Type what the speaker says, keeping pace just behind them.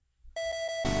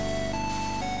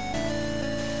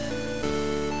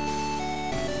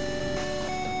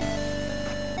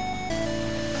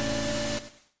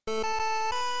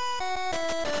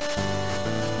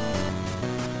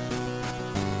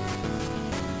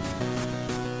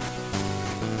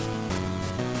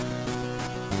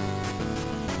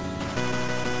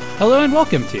Hello and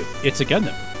welcome to It's a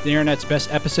Gundam, the internet's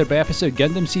best episode-by-episode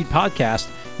Gundam Seed podcast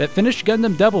that finished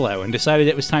Gundam 00 and decided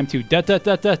it was time to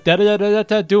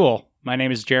duel. My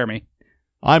name is Jeremy.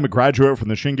 I'm a graduate from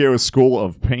the Shingyo School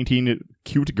of Painting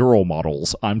Cute Girl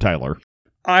Models. I'm Tyler.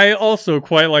 I also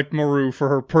quite like Maru for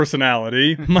her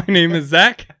personality. My name is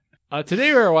Zach.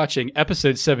 Today we are watching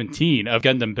episode 17 of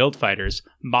Gundam Build Fighters,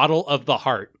 Model of the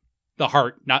Heart. The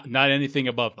heart, not anything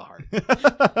above the heart.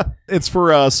 It's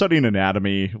for studying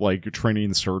anatomy, like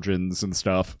training surgeons and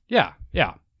stuff. Yeah.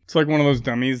 It's like one of those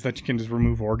dummies that you can just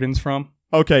remove organs from.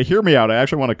 Okay, hear me out. I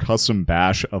actually want a custom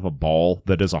bash of a ball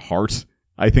that is a heart.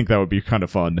 I think that would be kind of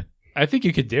fun. I think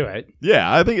you could do it.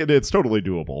 Yeah, I think it's totally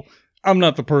doable. I'm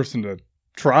not the person to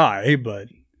try, but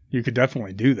you could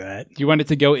definitely do that. Do you want it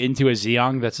to go into a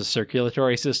Zeong that's a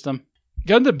circulatory system?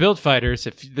 Gundam Build Fighters,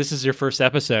 if this is your first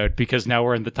episode, because now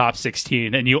we're in the top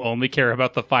 16 and you only care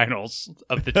about the finals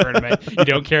of the tournament, you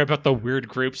don't care about the weird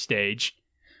group stage,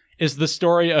 is the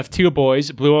story of two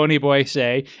boys, Blue Oni Boy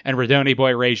Sei and Red Oni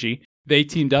Boy Reiji. They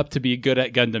teamed up to be good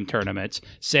at Gundam tournaments.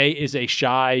 Sei is a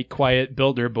shy, quiet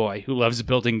builder boy who loves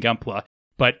building Gunpla,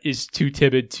 but is too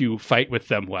timid to fight with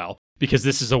them well, because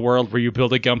this is a world where you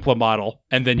build a Gunpla model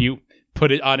and then you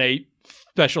put it on a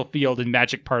special field and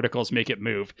magic particles make it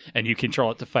move, and you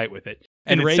control it to fight with it.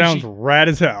 And it sounds rad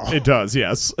as hell. It does,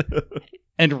 yes.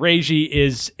 And Reiji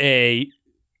is a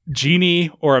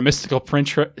genie or a mystical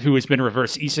prince who has been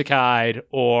reverse isekai'd,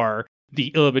 or the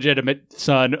illegitimate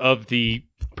son of the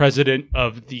president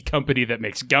of the company that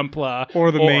makes Gunpla.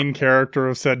 Or the main character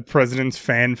of said president's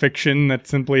fan fiction that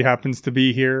simply happens to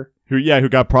be here. Who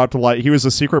got brought to light. He was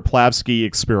a secret Plavsky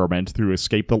experiment to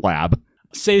escape the lab.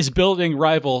 Sei's building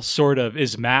rival, sort of,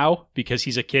 is Mao, because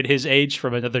he's a kid his age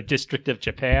from another district of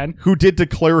Japan. Who did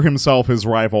declare himself his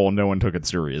rival and no one took it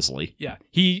seriously. Yeah,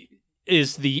 he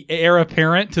is the heir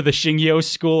apparent to the Shingyo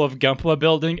School of Gunpla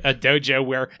building, a dojo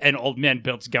where an old man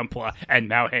builds Gunpla and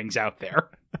Mao hangs out there.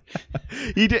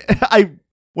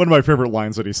 One of my favorite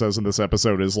lines that he says in this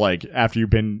episode is like, after you've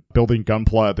been building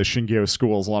Gunpla at the Shingyo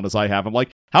School as long as I have, I'm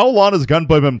like, how long has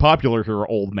Gunpla been popular here,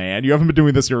 old man? You haven't been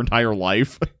doing this your entire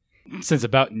life. Since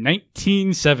about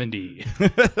 1970.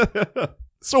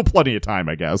 So plenty of time,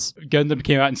 I guess. Gundam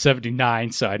came out in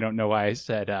 79, so I don't know why I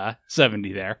said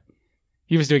 70 there.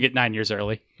 He was doing it 9 years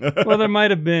early. Well, there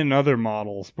might have been other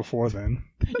models before then.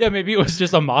 Yeah, maybe it was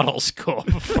just a model school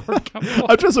before Gunpla.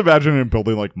 I'm just imagining him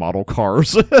building, like, model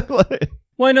cars. Well,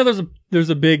 I know there's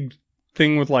a big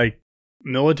thing with, like,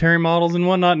 military models and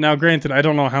whatnot. Now, granted, I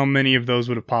don't know how many of those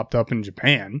would have popped up in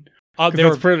Japan. They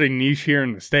were pretty niche here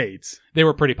in the States. They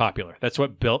were pretty popular. That's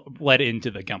what led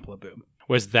into the Gunpla boom,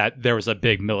 was that there was a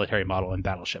big military model and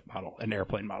battleship model and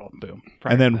airplane model boom.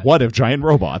 And then what if giant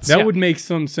robots? That would make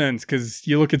some sense, because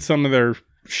you look at some of their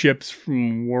ships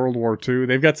from World War II.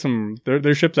 They've got some...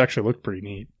 Their ships actually look pretty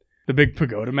neat. The big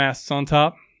pagoda masts on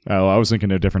top. Oh, I was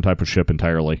thinking a different type of ship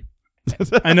entirely.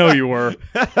 I know you were.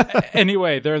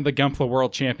 Anyway, they're in the Gunpla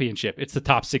World Championship. It's the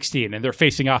top 16, and they're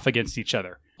facing off against each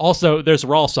other. Also, there's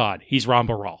Ralsan. He's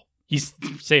Ramba Ral. He's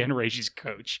Sei and Reiji's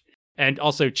coach. And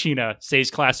also China,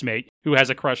 Sei's classmate, who has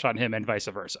a crush on him, and vice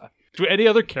versa. Do any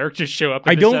other characters show up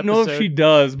in I this don't know episode? if she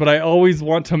does, but I always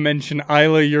want to mention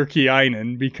Isla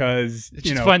Yurkiainen, because, It's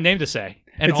a fun name to say.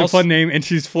 And it's also, a fun name, and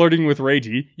she's flirting with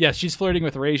Reiji. Yes, she's flirting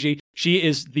with Reiji. She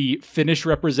is the Finnish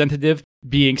representative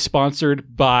being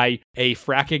sponsored by a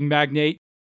fracking magnate.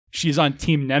 She's on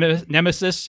Team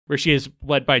Nemesis, where she is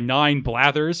led by Nine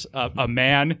Blathers, a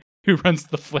man who runs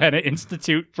the Flana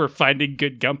Institute for finding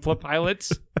good Gunpla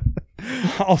pilots.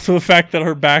 Also, the fact that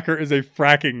her backer is a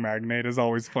fracking magnate is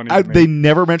always funny to me. They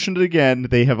never mentioned it again.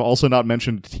 They have also not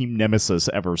mentioned Team Nemesis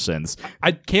ever since.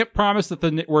 I can't promise that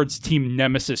the words Team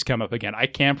Nemesis come up again. I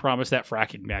can promise that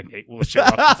fracking magnate will show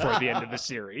up before the end of the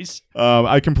series.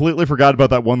 I completely forgot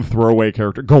about that one throwaway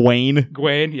character. Gawain,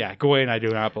 I do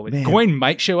not believe. Man. Gawain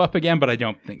might show up again, but I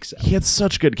don't think so. He had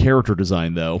such good character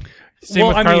design, though. Same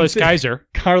with Carlos Kaiser.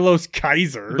 Carlos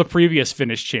Kaiser. The previous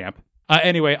Finnish champ.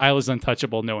 Anyway, Isla's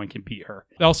untouchable. No one can beat her.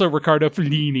 Also, Riccardo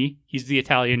Fellini. He's the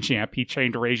Italian champ. He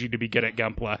trained Reiji to be good at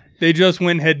Gunpla. They just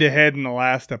went head-to-head in the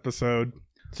last episode.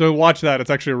 So watch that. It's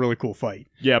actually a really cool fight.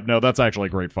 Yeah, no, that's actually a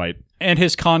great fight. And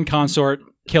his consort,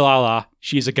 Kilala.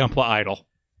 She's a Gunpla idol.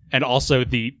 And also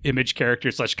the image character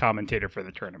 / commentator for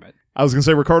the tournament. I was going to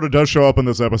say, Ricardo does show up in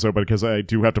this episode, but because I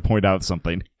do have to point out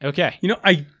something. Okay. You know,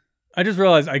 I just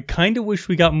realized I kind of wish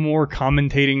we got more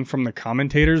commentating from the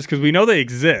commentators, because we know they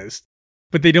exist,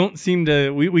 but they don't seem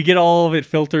to... We get all of it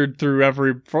filtered through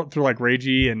like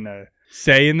Reiji and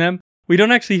Sei in them. We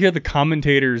don't actually hear the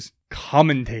commentators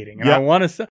commentating. And I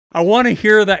want to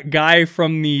hear that guy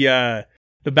from the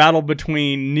the battle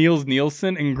between Niels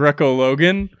Nielsen and Greco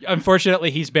Logan.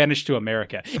 Unfortunately, he's banished to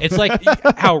America. It's like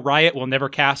how Riot will never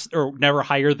cast or never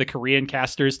hire the Korean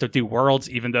casters to do Worlds,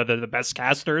 even though they're the best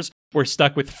casters. We're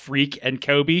stuck with Freak and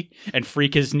Kobe, and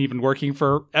Freak isn't even working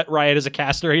at Riot as a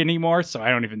caster anymore, so I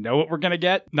don't even know what we're going to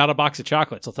get. Not a box of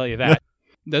chocolates, I'll tell you that.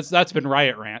 That's been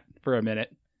Riot Rant for a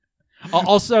minute.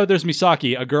 Also, there's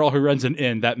Misaki, a girl who runs an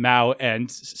inn that Mao and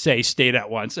Sei stayed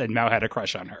at once, and Mao had a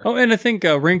crush on her. Oh, and I think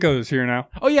Rinko's here now.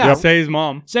 Oh, yeah. Sei's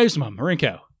mom. Sei's mom,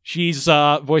 Rinko. She's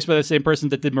voiced by the same person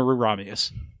that did Maru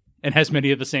Ramius, and has many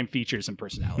of the same features and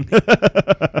personality.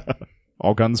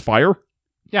 All guns fire?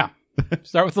 Yeah.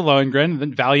 Start with the Lohengrin,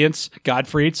 then Valiants,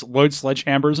 Godfrieds, load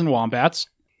sledgehammers and wombats.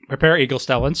 Prepare Eagle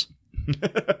Stellans.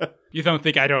 You don't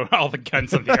think I know all the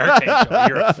guns of the Archangel.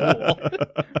 You're a fool.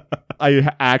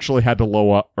 I actually had to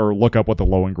look up what the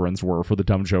Lohengrins were for the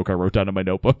dumb joke I wrote down in my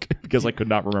notebook because I could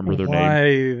not remember their name. Why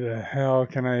the hell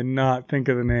can I not think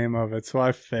of the name of it? So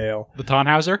I fail. The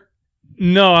Tannhauser?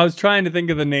 No, I was trying to think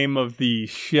of the name of the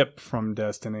ship from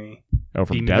Destiny. Oh,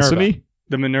 from The Destiny? Minerva.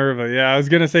 The Minerva. Yeah, I was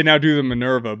going to say now do the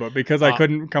Minerva, but because I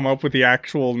couldn't come up with the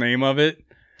actual name of it.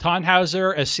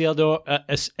 Tannhauser,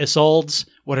 Isoldes.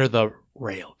 What are the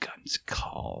rail guns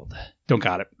called? Don't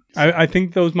got it. I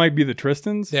think those might be the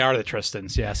Tristans. They are the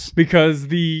Tristans, yes. Because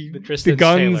the Tristan's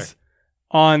guns sailor.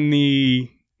 on the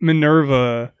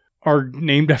Minerva are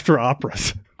named after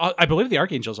operas. I believe the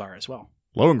Archangels are as well.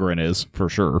 Lohengrin is, for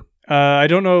sure. I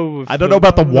don't know. I don't know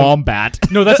about the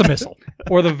Wombat. No, that's a missile.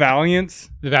 Or the Valiants.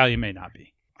 The Valiant may not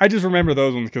be. I just remember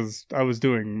those ones because I was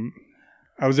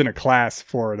in a class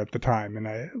for it at the time,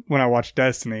 and when I watched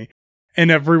Destiny,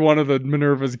 and every one of the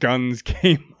Minerva's guns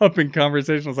came up in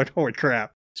conversation. I was like, holy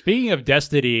crap. Speaking of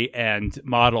Destiny and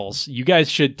models, you guys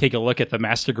should take a look at the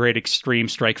Master Grade Extreme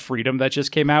Strike Freedom that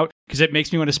just came out, because it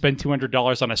makes me want to spend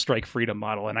 $200 on a Strike Freedom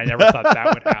model, and I never thought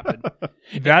that would happen.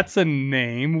 That's a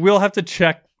name. We'll have to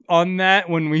check on that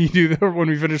when we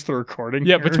finish the recording.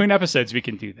 Yeah, here. between episodes we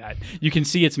can do that. You can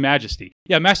see its majesty.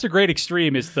 Yeah, Master Grade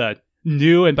Extreme is the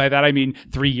new, and by that I mean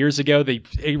 3 years ago they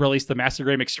released the Master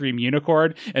Grade Extreme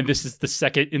Unicorn, and this is the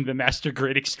second in the Master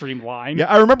Grade Extreme line. Yeah,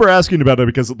 I remember asking about it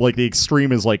because like the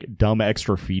Extreme is like dumb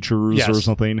extra features or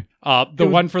something.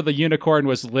 One for the Unicorn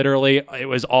was it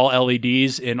was all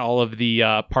LEDs in all of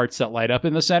the parts that light up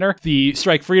in the center. The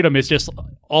Strike Freedom is just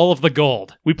all of the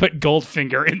gold. We put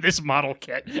Goldfinger in this model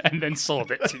kit and then sold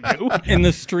it to you. In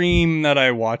the stream that I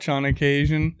watch on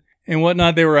occasion and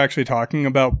whatnot, they were actually talking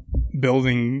about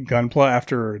building Gunpla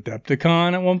after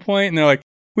Adepticon at one point, and they're like,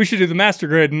 we should do the Master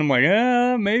Grade, and I'm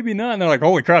like, maybe not. And they're like,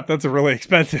 holy crap, that's a really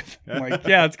expensive. I'm like,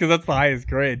 yeah, it's because that's the highest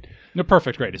grade. No,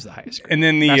 Perfect Grade is the highest grade. And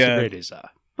then the Master Grade is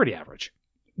pretty average.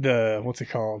 What's it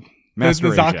called? Master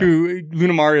the Zaku,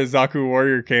 Lunamaria's Zaku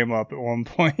Warrior came up at one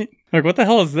point. Like, what the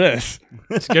hell is this?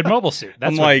 It's a good mobile suit.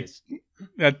 That's I'm what like,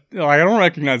 it is. I don't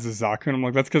recognize this Zaku, and I'm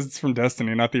like, that's because it's from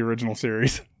Destiny, not the original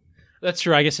series. That's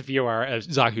true. I guess if you are a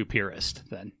Zaku purist,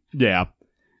 then. Yeah.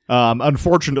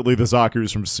 Unfortunately, the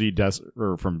Zaku's from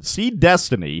Seed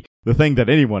Destiny, the thing that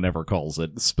anyone ever calls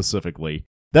it specifically.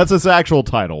 That's its actual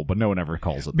title, but no one ever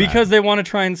calls it because they want to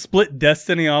try and split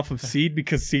Destiny off of Seed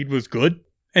because Seed was good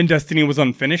and Destiny was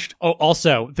unfinished. Oh,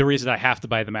 also, the reason I have to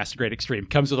buy the Master Grade Extreme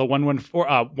comes with a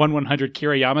 1/100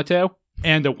 Kira Yamato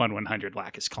and a 1/100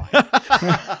 Lacus Klein.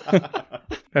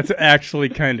 That's actually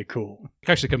kind of cool. It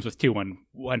actually comes with two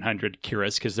 1/100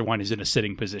 Kiras because the one is in a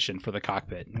sitting position for the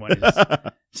cockpit and one is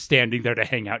standing there to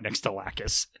hang out next to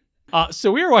Lacus. So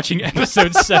we are watching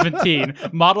episode 17,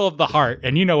 Model of the Heart,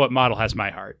 and you know what model has my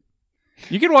heart.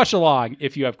 You can watch along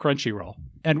if you have Crunchyroll.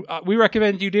 And we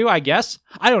recommend you do, I guess.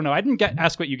 I don't know. I didn't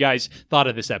ask what you guys thought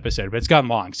of this episode, but it's gone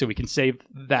long, so we can save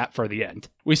that for the end.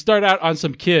 We start out on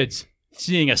some kids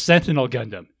seeing a Sentinel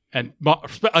Gundam. And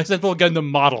a Sentinel Gundam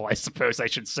model, I suppose I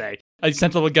should say. A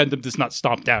Sentinel Gundam does not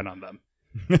stomp down on them.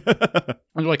 And they're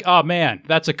like, oh man,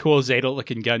 that's a cool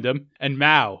Zeta-looking Gundam. And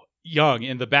Mao, young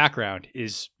in the background,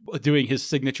 is doing his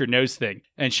signature nose thing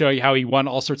and showing how he won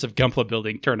all sorts of Gunpla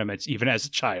building tournaments even as a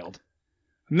child.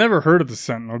 I've never heard of the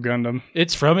Sentinel Gundam.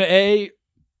 It's from a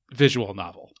visual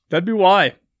novel. That'd be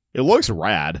why. It looks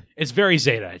rad. It's very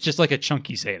Zeta. It's just like a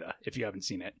chunky Zeta, if you haven't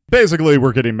seen it. Basically,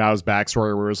 we're getting Mao's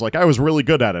backstory where it's like, I was really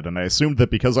good at it, and I assumed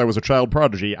that because I was a child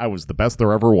prodigy, I was the best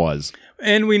there ever was.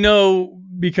 And we know,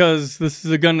 because this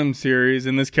is a Gundam series,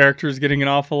 and this character is getting an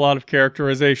awful lot of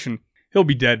characterization, he'll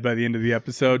be dead by the end of the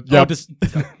episode. Yep.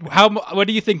 What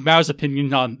do you think Mao's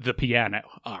opinions on the piano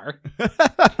are?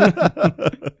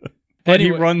 But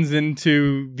he runs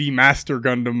into the Master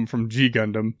Gundam from G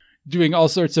Gundam, doing all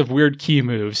sorts of weird key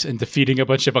moves and defeating a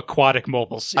bunch of aquatic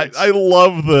mobile suits. I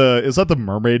love is that the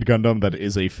Mermaid Gundam that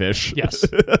is a fish? Yes.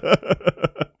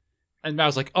 And I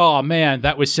was like, oh man,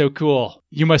 that was so cool.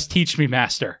 You must teach me,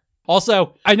 master.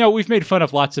 Also, I know we've made fun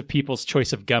of lots of people's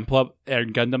choice of Gunpla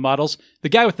and Gundam models. The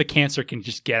guy with the cancer can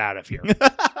just get out of here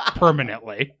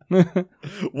permanently.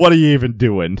 What are you even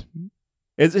doing?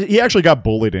 He actually got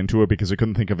bullied into it because he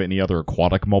couldn't think of any other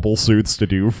aquatic mobile suits to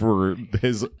do for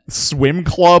his swim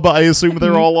club, I assume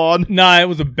they're all on. Nah, it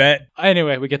was a bet.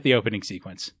 Anyway, we get the opening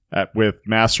sequence. With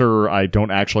Master, I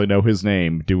don't actually know his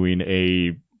name, doing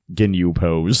a Ginyu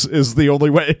pose is the only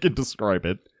way I can describe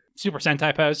it. Super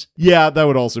Sentai pose? Yeah, that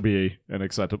would also be an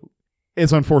acceptable.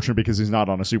 It's unfortunate because he's not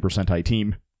on a Super Sentai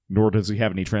team, nor does he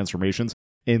have any transformations,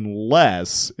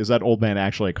 unless, is that old man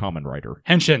actually a Kamen Rider?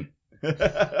 Henshin.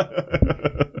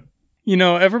 You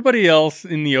know, everybody else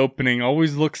in the opening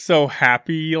always looks so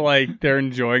happy, like they're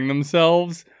enjoying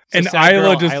themselves. So And sad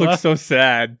girl Isla just Isla? looks so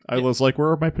sad. I was like, where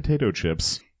are my potato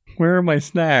chips? Where are my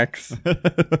snacks?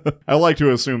 I like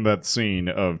to assume that scene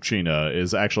of China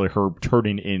is actually her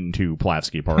turning into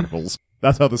Plavsky particles.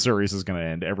 That's how the series is going to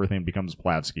end. Everything becomes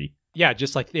Plavsky. Yeah,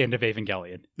 just like the end of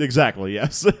Evangelion. Exactly,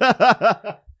 yes.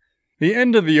 The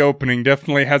end of the opening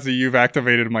definitely has a "you've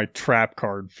activated my trap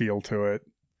card" feel to it.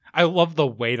 I love the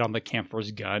weight on the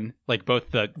Camphor's gun, like both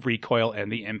the recoil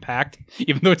and the impact,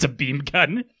 even though it's a beam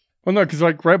gun. Well, no, because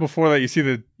like right before that, you see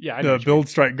the Yeah, I know what you build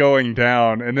strike going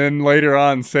down, and then later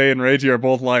on, Sei and Reiji are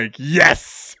both like,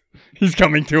 "Yes, he's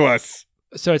coming to us."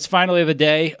 mean. So it's finally the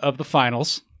day of the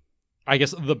finals. I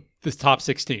guess the top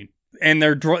 16. And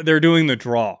they're doing the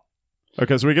draw.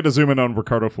 Okay, so we get to zoom in on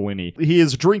Riccardo Fellini. He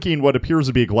is drinking what appears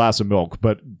to be a glass of milk,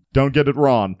 but don't get it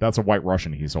wrong, that's a White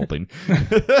Russian he's holding.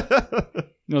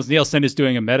 Nils Nielsen is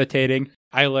doing a meditating.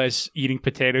 Isla is eating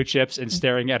potato chips and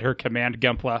staring at her command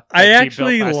Gunpla. I that she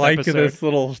actually built last like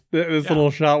episode. this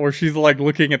little shot where she's like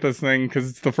looking at this thing because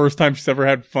it's the first time she's ever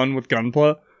had fun with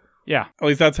Gunpla. Yeah. At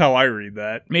least that's how I read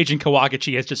that. Meijin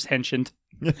Kawaguchi has just henshined.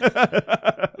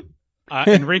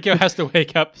 And Rinko has to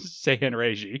wake up Sei and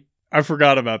Reiji. I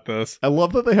forgot about this. I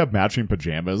love that they have matching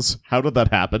pajamas. How did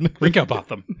that happen? Rinko bought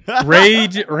them.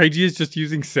 Reiji is just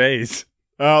using Sei's.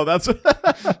 Oh, that's...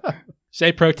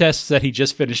 Sei protests that he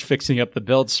just finished fixing up the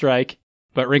build strike,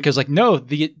 but Rinko's like, no,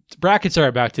 the brackets are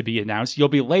about to be announced. You'll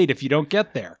be late if you don't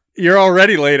get there. You're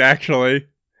already late, actually.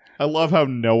 I love how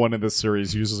no one in this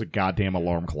series uses a goddamn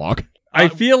alarm clock. I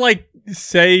feel like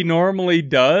Sei normally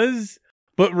does,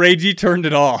 but Reiji turned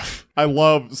it off. I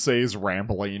love Sei's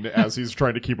rambling as he's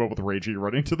trying to keep up with Reiji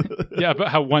running to the... Yeah, but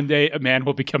how one day a man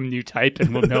will become new type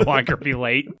and will no longer be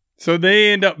late. So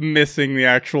they end up missing the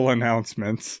actual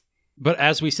announcements. But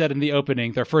as we said in the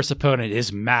opening, their first opponent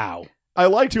is Mao. I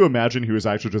like to imagine he was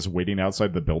actually just waiting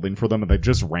outside the building for them and they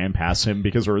just ran past him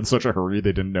because they're in such a hurry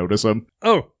they didn't notice him.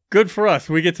 Oh, good for us.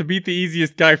 We get to beat the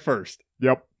easiest guy first.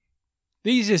 Yep.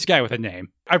 The easiest guy with a name.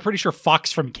 I'm pretty sure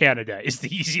Fox from Canada is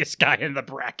the easiest guy in the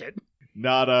bracket.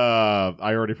 Not,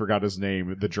 I already forgot his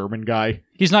name. The German guy.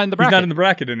 He's not in the He's bracket. not in the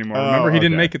bracket anymore. Oh, Remember, he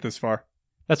didn't okay. make it this far.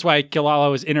 That's why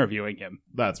Kilala was interviewing him.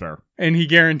 That's fair. And he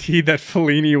guaranteed that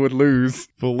Fellini would lose.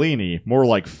 Fellini. More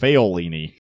like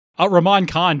Failini. Rahman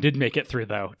Khan did make it through,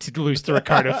 though, to lose to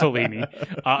Ricardo Fellini.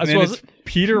 And As then well it's as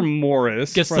Peter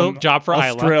Morris gets the from job for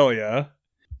Isla. Australia.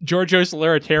 Georgios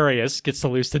Laritarius gets to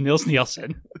lose to Nils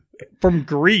Nielsen. From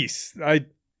Greece.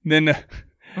 Then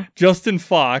Justin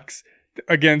Fox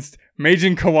against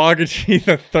Meijin Kawaguchi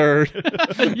the third.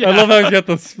 Yeah. I love how he's got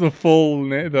the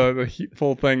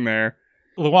full thing there.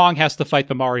 Luong has to fight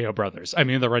the Mario brothers. I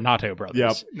mean, the Renato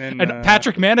brothers. Yep. And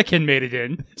Patrick Mannequin made it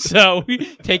in. So,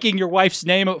 taking your wife's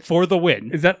name for the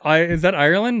win. Is that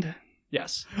Ireland?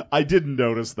 Yes. I didn't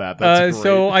notice that. That's great.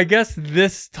 So I guess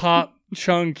this top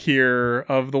chunk here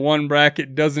of the one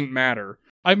bracket doesn't matter.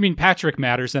 I mean, Patrick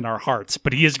matters in our hearts,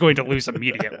 but he is going to lose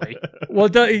immediately. Well,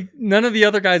 none of the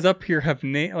other guys up here have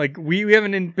names. Like, we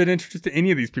haven't been introduced to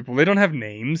any of these people. They don't have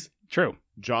names. True.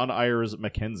 John Ayers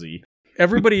Mackenzie.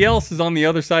 Everybody else is on the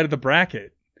other side of the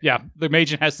bracket. Yeah, the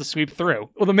Majin has to sweep through.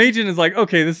 Well, the Majin is like,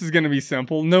 okay, this is going to be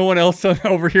simple. No one else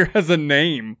over here has a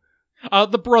name.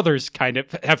 The brothers kind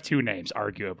of have two names,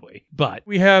 arguably, but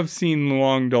We have seen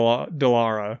Luong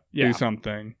Dalara Yeah. do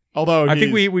something. Although I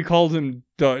think he's- we called him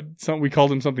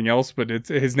something else, but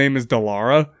his name is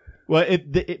Dalara. Well,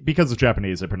 because it's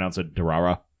Japanese, they pronounce it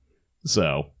Durara.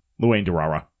 So, Luane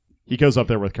Durara. He goes up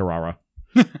there with Karara.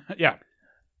 yeah.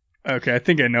 Okay, I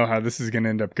think I know how this is going to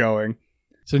end up going.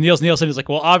 So Niels Nielsen is like,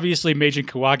 well, obviously Meijin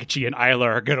Kawaguchi and Isla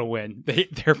are going to win.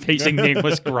 They're facing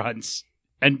nameless grunts.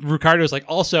 And Ricardo's like,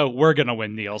 also, we're going to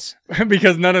win, Niels.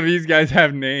 Because none of these guys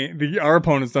have our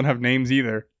opponents don't have names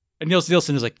either. And Niels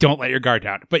Nielsen is like, don't let your guard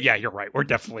down. But yeah, you're right. We're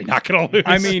definitely not going to lose.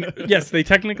 I mean, yes, they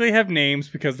technically have names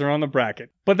because they're on the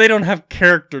bracket, but they don't have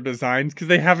character designs because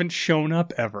they haven't shown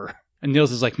up ever. And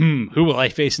Niels is like, who will I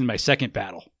face in my second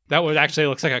battle? That would actually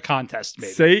looks like a contest,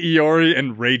 maybe. Say Iori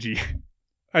and Reiji.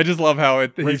 I just love how he's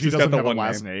Reiji just got doesn't the have one a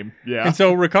last name. Yeah. And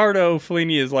so Ricardo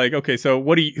Fellini is like, okay, so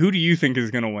who do you think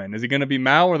is going to win? Is it going to be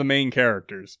Mao or the main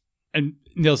characters? And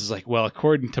Niels is like, well,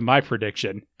 according to my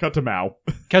prediction, Cut to Mao.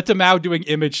 cut to Mao doing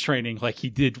image training like he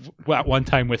did at one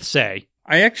time with Sei.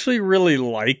 I actually really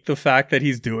like the fact that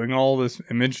he's doing all this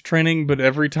image training, but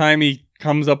every time he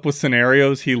comes up with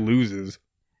scenarios, he loses.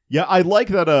 Yeah, I like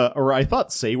that, or I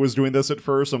thought Sei was doing this at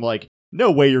first. I'm like,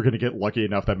 no way you're going to get lucky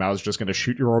enough that Mao's just going to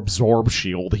shoot your absorb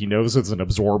shield. He knows it's an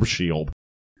absorb shield.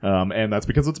 And that's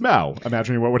because it's Mao.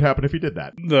 Imagining what would happen if he did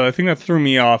that. The thing that threw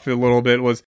me off a little bit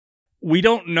was we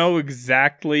don't know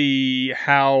exactly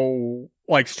how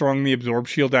strong the absorb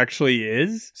shield actually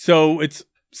is. So it's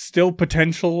still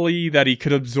potentially that he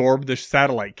could absorb the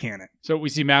satellite cannon. So we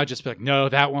see Mao just be like, no,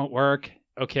 that won't work.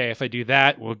 Okay, if I do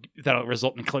that, that'll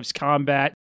result in close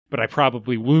combat, but I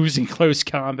probably lose in close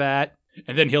combat.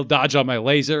 And then he'll dodge all my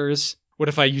lasers. What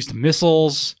if I used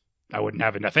missiles? I wouldn't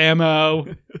have enough ammo.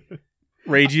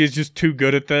 Reiji is just too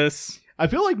good at this. I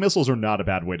feel like missiles are not a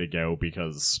bad way to go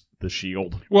because the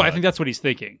shield. Well, I think that's what he's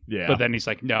thinking. Yeah. But then he's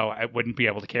like, no, I wouldn't be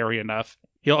able to carry enough.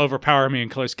 He'll overpower me in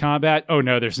close combat. Oh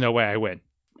no, there's no way I win.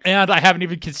 And I haven't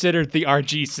even considered the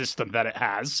RG system that it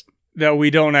has. That we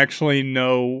don't actually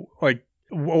know,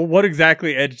 what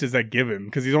exactly edge does that give him?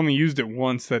 Because he's only used it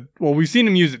once. We've seen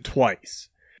him use it twice.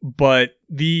 But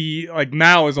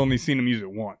Mao has only seen him use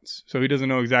it once. So he doesn't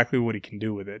know exactly what he can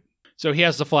do with it. So he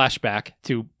has the flashback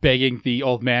to begging the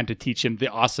old man to teach him the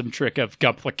awesome trick of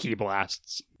Gunpla Key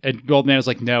Blasts. And the old man is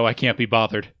like, no, I can't be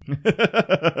bothered.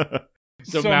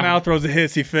 So Mao throws a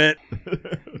hissy fit.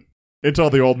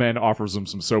 Until the old man offers him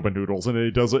some soba noodles, and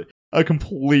he does a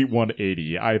complete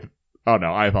 180. I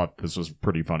thought this was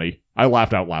pretty funny. I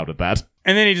laughed out loud at that.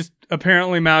 And then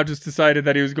apparently Mao just decided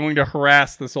that he was going to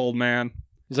harass this old man.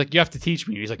 He's like, you have to teach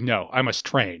me. He's like, no, I must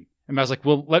train. And I was like,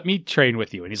 well, let me train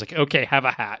with you. And he's like, okay, have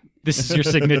a hat. This is your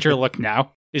signature look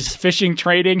now. Is fishing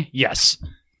training? Yes.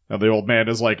 And the old man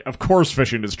is like, of course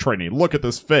fishing is training. Look at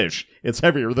this fish. It's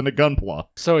heavier than a gunpla.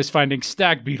 So is finding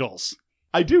stag beetles.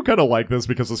 I do kind of like this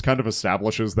because this kind of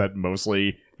establishes that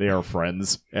mostly they are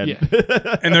friends. And,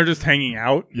 yeah. And they're just hanging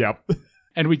out. Yep.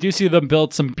 And we do see them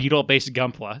build some beetle-based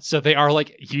gunpla. So they are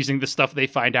using the stuff they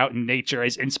find out in nature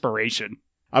as inspiration.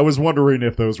 I was wondering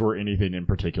if those were anything in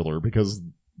particular because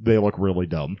they look really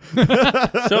dumb.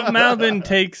 So Mao then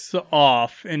takes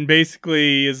off and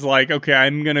basically is like, okay,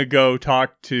 I'm going to go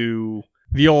talk to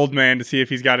the old man to see if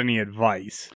he's got any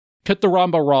advice. Cut the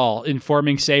Ramba Rawl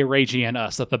informing Sei, Reiji, and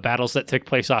us that the battles that took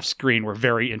place off screen were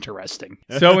very interesting.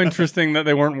 So interesting that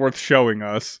they weren't worth showing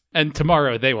us. And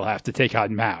tomorrow they will have to take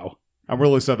on Mao. I'm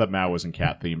really sad that Mao isn't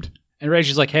cat-themed. And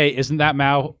Reiji's like, hey, isn't that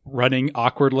Mao running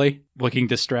awkwardly, looking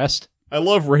distressed? I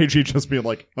love Reiji just being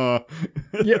like, Yeah,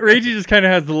 Reiji just kind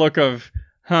of has the look of,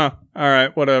 all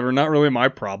right, whatever, not really my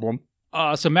problem.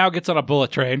 So Mao gets on a bullet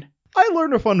train. I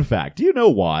learned a fun fact. Do you know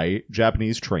why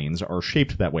Japanese trains are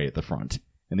shaped that way at the front?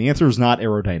 And the answer is not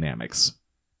aerodynamics.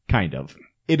 Kind of.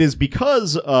 It is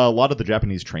because a lot of the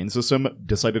Japanese train system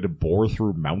decided to bore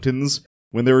through mountains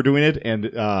when they were doing it,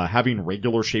 and having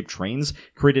regular shaped trains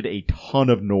created a ton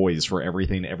of noise for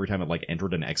everything every time it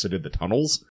entered and exited the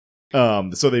tunnels.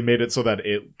 So they made it so that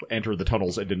it entered the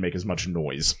tunnels and didn't make as much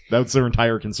noise. That's their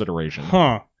entire consideration.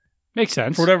 Huh. Makes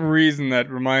sense. For whatever reason, that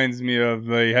reminds me of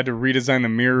they had to redesign the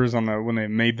mirrors when they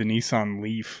made the Nissan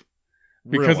Leaf.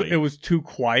 Because Really? it was too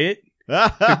quiet.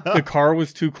 The car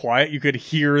was too quiet. You could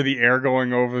hear the air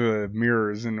going over the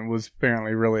mirrors, and it was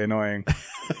apparently really annoying.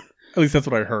 At least that's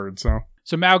what I heard,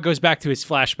 So Mao goes back to his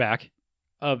flashback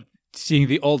of seeing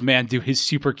the old man do his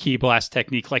super key blast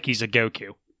technique like he's a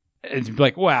Goku. And be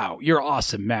like, wow, you're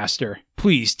awesome, master.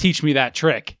 Please teach me that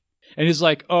trick. And he's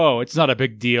like, oh, it's not a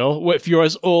big deal. What if you're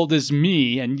as old as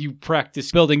me and you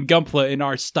practice building Gunpla in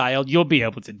our style, you'll be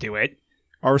able to do it.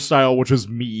 Our style, which is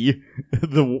me,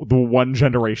 the one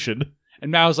generation.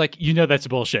 And Mao's like, you know that's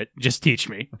bullshit. Just teach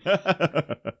me.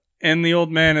 And the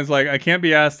old man is like, I can't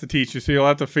be asked to teach you, so you'll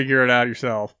have to figure it out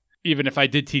yourself. Even if I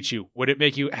did teach you, would it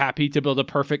make you happy to build a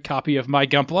perfect copy of my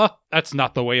Gunpla? That's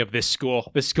not the way of this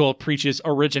school. This school preaches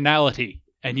originality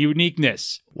and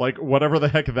uniqueness. Whatever the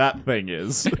heck that thing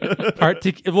is.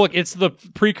 Look, it's the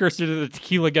precursor to the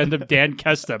Tequila Gundam Dan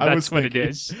Custom. That's what it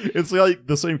is. It's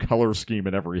the same color scheme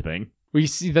and everything. We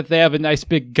see that they have a nice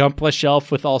big Gunpla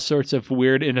shelf with all sorts of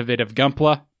weird, innovative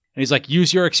Gunpla. And he's like,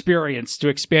 use your experience to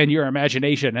expand your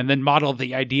imagination and then model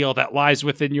the ideal that lies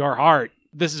within your heart.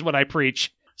 This is what I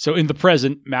preach. So in the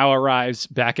present, Mao arrives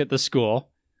back at the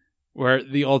school where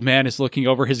the old man is looking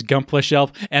over his Gunpla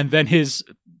shelf, and then his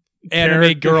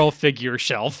anime girl figure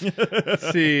shelf.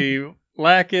 Let's see.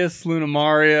 Lacus,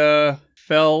 Lunamaria,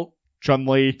 Felt,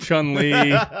 Chun-Li.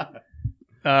 Chun-Li.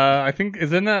 I think,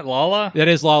 isn't that Lala? That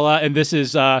is Lala, and this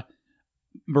is not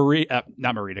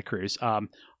Marita Cruz.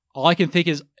 All I can think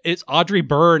is it's Audrey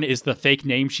Byrne is the fake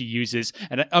name she uses,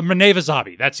 and Maneva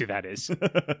Zabi. That's who that is.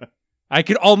 I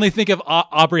could only think of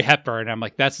Aubrey Hepburn. I'm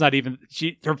like, that's not even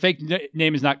her fake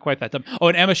name is not quite that dumb. Oh,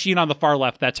 and Emma Sheen on the far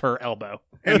left. That's her elbow.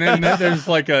 And then there's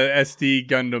like a SD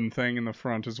Gundam thing in the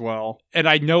front as well. And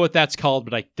I know what that's called,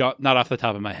 but I don't. Not off the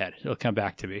top of my head. It'll come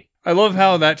back to me. I love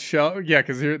how that shelf. Yeah,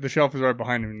 because the shelf is right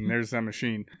behind him, and there's Emma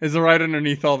Sheen. Is right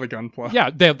underneath all the Gunpla. Yeah,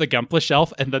 they have the Gunpla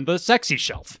shelf and then the sexy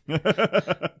shelf.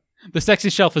 The sexy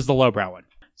shelf is the lowbrow one.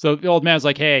 So the old man's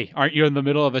like, "Hey, aren't you in the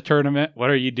middle of a tournament? What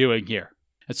are you doing here?"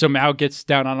 And so Mao gets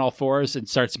down on all fours and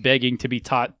starts begging to be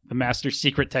taught the master's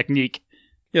secret technique.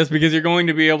 Yes, because you're going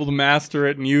to be able to master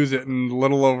it and use it in a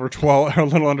little under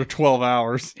 12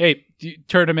 hours. Hey,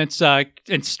 tournaments and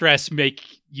stress make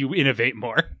you innovate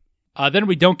more. Then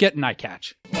we don't get an eye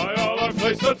catch.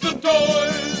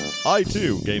 I,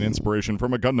 too, gain inspiration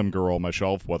from a Gundam girl on my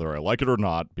shelf, whether I like it or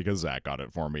not, because Zach got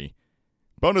it for me.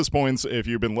 Bonus points if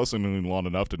you've been listening long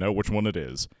enough to know which one it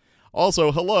is.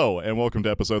 Also, hello, and welcome to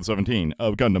episode 17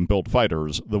 of Gundam Build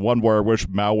Fighters, the one where I wish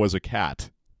Mao was a cat.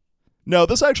 Now,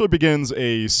 this actually begins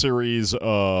a series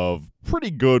of pretty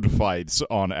good fights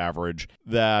on average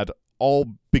that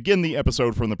all begin the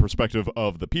episode from the perspective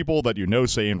of the people that you know,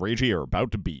 Sei and Reiji are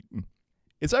about to beat.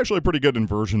 It's actually a pretty good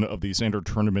inversion of the standard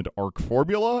tournament arc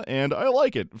formula, and I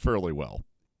like it fairly well.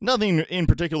 Nothing in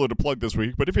particular to plug this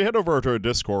week, but if you head over to our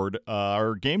Discord,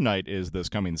 our game night is this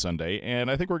coming Sunday, and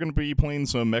I think we're going to be playing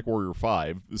some MechWarrior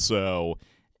 5, so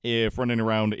if running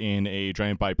around in a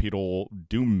giant bipedal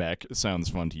Doom mech sounds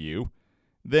fun to you,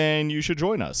 then you should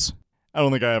join us. I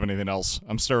don't think I have anything else.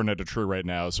 I'm staring at a tree right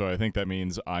now, so I think that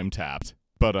means I'm tapped.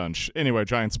 But anyway,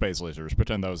 giant space lasers.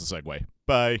 Pretend that was a segue.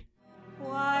 Bye.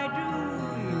 Why do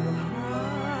you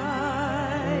hide?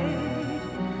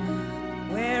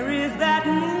 Where is that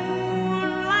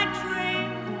moonlight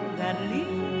trail that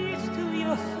leads to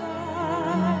your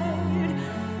side?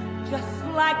 Just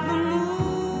like the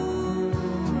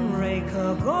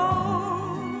moonraker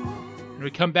goes. And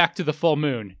we come back to the full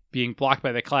moon being blocked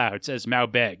by the clouds as Mao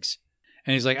begs.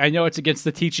 And he's like, I know it's against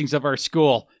the teachings of our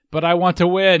school, but I want to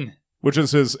win. Which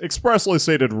is his expressly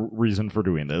stated reason for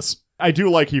doing this. I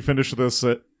do like he finishes this,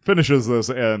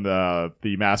 and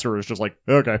the master is just like,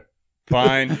 okay.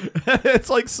 Fine.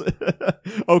 It's like,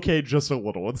 okay, just a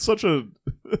little. It's such a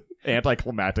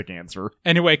anticlimactic answer.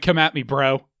 Anyway, come at me,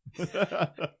 bro.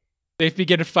 They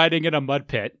begin fighting in a mud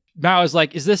pit. Mao is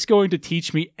like, is this going to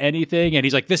teach me anything? And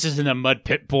he's like, this isn't a mud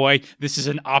pit, boy. This is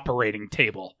an operating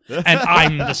table. And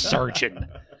I'm the surgeon.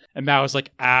 And Mao is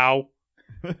like, ow.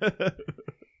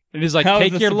 And he's like, How take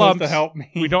is this your supposed lumps. to help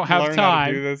me We don't have learn time. How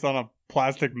to do this on a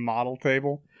plastic model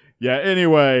table. Yeah,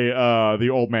 anyway, the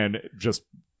old man just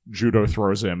judo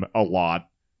throws him a lot.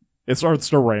 It starts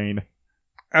to rain.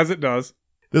 As it does.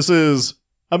 This is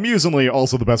amusingly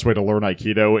also the best way to learn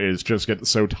Aikido is just get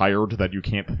so tired that you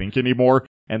can't think anymore.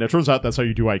 And it turns out that's how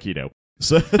you do Aikido.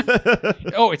 So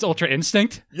Oh, it's Ultra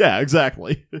Instinct? yeah,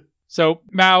 exactly. So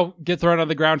Mao get thrown on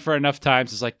the ground for enough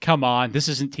times. It's like, come on, this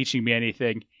isn't teaching me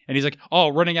anything. And he's like, oh,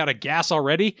 running out of gas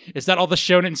already? Is that all the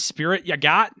shonen spirit you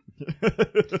got?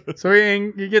 So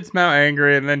he gets Mao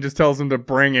angry and then just tells him to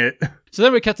bring it. So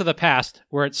then we cut to the past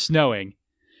where it's snowing.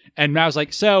 And Mao's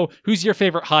like, so who's your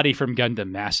favorite hottie from Gundam,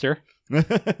 Master?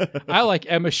 I like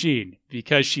Emma Sheen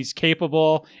because she's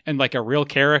capable and like a real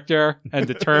character and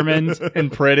determined. And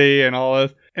pretty and all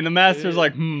this. And the master's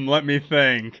like, let me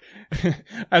think.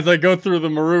 As I go through the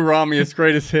Maru Ramius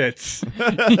greatest hits.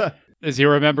 As he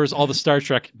remembers all the Star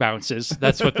Trek bounces.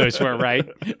 That's what those were, right?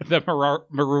 That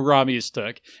Maru Ramius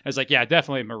took. I was like, yeah,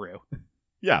 definitely Maru.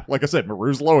 Yeah, like I said,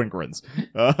 Maru's Lowengrins.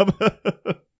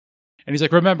 And he's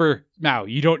like, remember, Mao,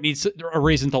 you don't need a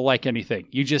reason to like anything.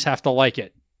 You just have to like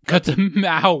it. Cut to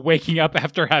Mao waking up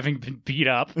after having been beat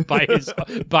up by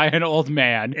by an old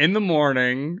man. In the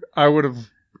morning, I would have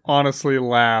honestly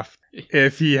laughed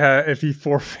if he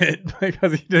forfeit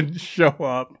because he didn't show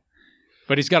up.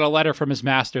 But he's got a letter from his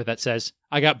master that says,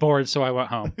 I got bored, so I went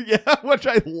home. Yeah, which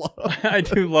I love. I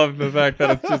do love the fact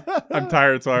that it's just, I'm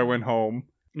tired, so I went home.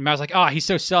 And Mao's like, he's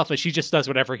so selfish. He just does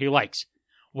whatever he likes.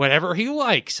 Whatever he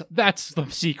likes. That's the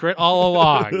secret all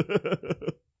along.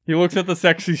 He looks at the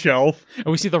sexy shelf. And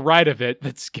we see the right of it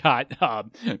that's got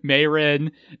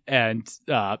Mayrin and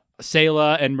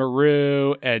Sayla and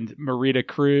Maru and Marita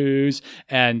Cruz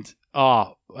and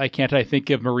Why can't I think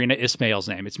of Marina Ismail's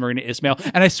name? It's Marina Ismail,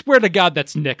 and I swear to God,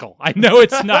 that's Nickel. I know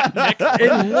it's not Nickel.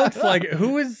 It looks like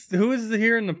who is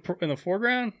here in the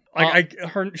foreground?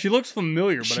 She looks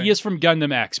familiar. But She is from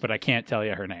Gundam X, but I can't tell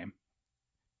you her name.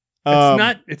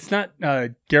 It's not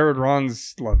Garrett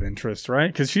Ron's love interest,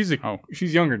 right? Because she's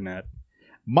younger than that.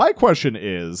 My question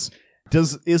is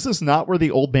this not where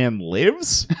the old man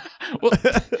lives? Well,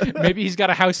 maybe he's got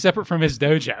a house separate from his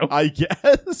dojo. I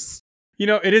guess. You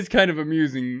know, it is kind of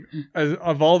amusing.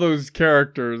 Of all those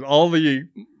characters,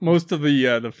 most of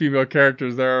the female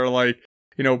characters there are like,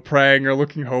 you know, praying or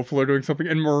looking hopeful or doing something,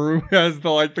 and Maru has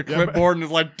the clipboard and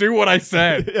is like, "Do what I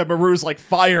said." Yeah, Maru's like,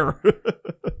 fire.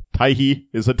 Taihi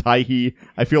is a Taihi.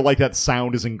 I feel like that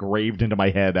sound is engraved into my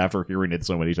head after hearing it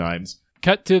so many times.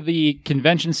 Cut to the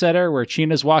convention center where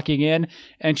China's walking in,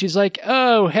 and she's like,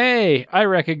 "Oh, hey, I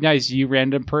recognize you,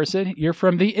 random person. You're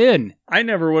from the inn." I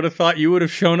never would have thought you would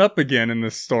have shown up again in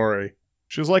this story.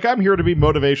 She's like, I'm here to be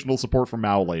motivational support for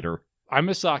Mao later. I'm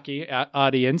Misaki,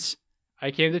 audience. I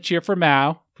came to cheer for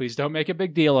Mao. Please don't make a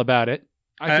big deal about it.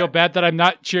 I feel bad that I'm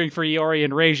not cheering for Iori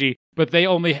and Reiji, but they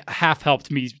only half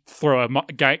helped me throw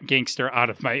a gangster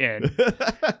out of my inn.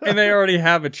 And they already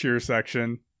have a cheer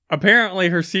section. Apparently,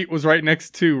 her seat was right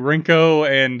next to Rinko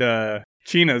and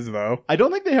China's, though. I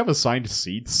don't think they have assigned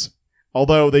seats.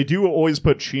 Although they do always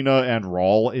put China and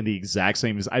Raul in the exact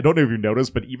same... I don't know if you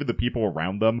noticed, but even the people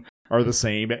around them are the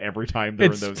same every time they're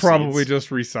in those It's probably seats. just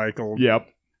recycled. Yep.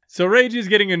 So Reiji's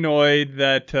getting annoyed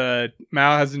that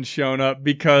Mao hasn't shown up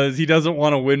because he doesn't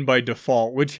want to win by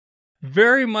default, which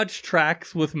very much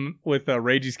tracks with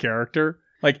Reiji's character.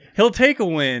 Like, he'll take a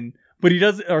win, but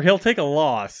he'll take a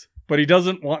loss, but he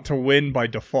doesn't want to win by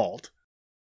default.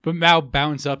 But Mao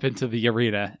bounds up into the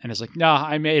arena and is like, "Nah,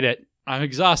 I made it. I'm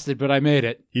exhausted, but I made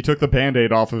it." He took the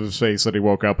Band-Aid off of his face that he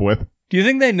woke up with. Do you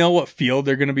think they know what field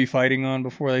they're going to be fighting on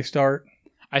before they start?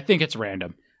 I think it's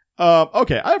random.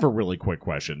 Okay, I have a really quick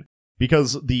question.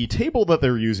 Because the table that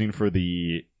they're using for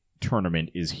the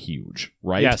tournament is huge,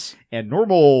 right? Yes. And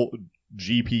normal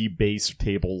GP-based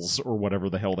tables, or whatever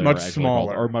the hell they Much are actually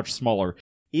smaller. called, are much smaller.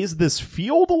 Is this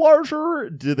field larger?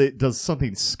 Does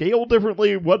something scale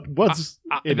differently? What's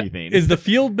anything? Is the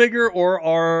field bigger,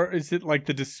 or is it like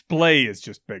the display is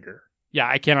just bigger? Yeah,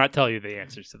 I cannot tell you the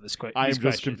answers to this I'm these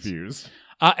just questions. confused.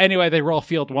 Anyway, they roll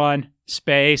field 1,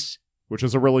 space. Which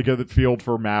is a really good field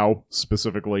for Mao,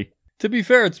 specifically. To be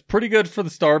fair, it's pretty good for the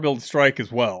Starbuild Strike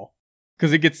as well,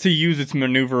 because it gets to use its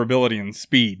maneuverability and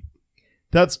speed.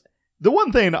 That's the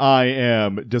one thing I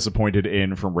am disappointed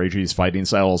in from Reiji's fighting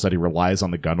style is that he relies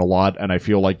on the gun a lot, and I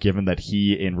feel like given that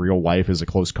he in real life is a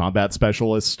close combat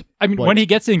specialist... I mean, like, when he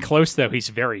gets in close, though, he's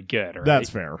very good, right? That's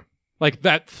fair. Like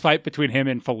that fight between him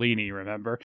and Fellini,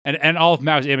 remember? And all of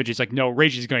Mao's images, like, no,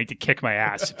 Reiji's going to kick my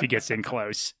ass if he gets in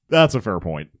close. That's a fair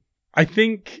point. I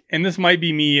think, and this might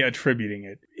be me attributing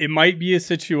it might be a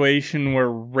situation where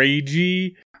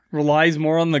Reiji relies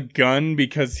more on the gun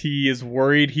because he is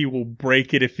worried he will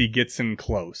break it if he gets in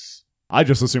close. I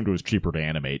just assumed it was cheaper to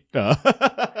animate.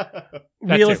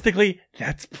 Realistically,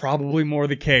 that's probably more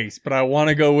the case, but I want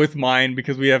to go with mine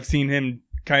because we have seen him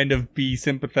kind of be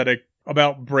sympathetic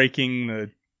about breaking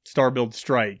the Starbuild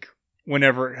Strike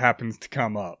whenever it happens to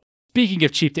come up. Speaking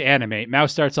of cheap to animate, Mao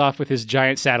starts off with his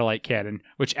giant satellite cannon,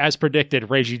 which, as predicted,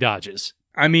 Reiji dodges.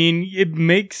 I mean, it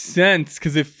makes sense,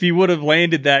 because if he would have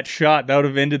landed that shot, that would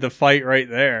have ended the fight right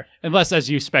there. Unless, as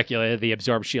you speculated, the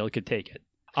absorb shield could take it.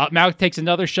 Mao takes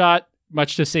another shot,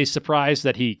 much to Sei's surprise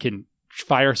that he can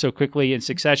fire so quickly in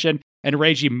succession, and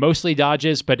Reiji mostly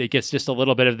dodges, but it gets just a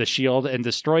little bit of the shield and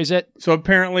destroys it. So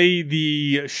apparently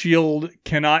the shield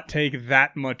cannot take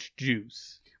that much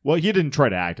juice. Well, he didn't try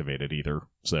to activate it either,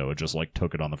 so it just,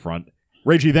 took it on the front.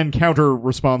 Reiji then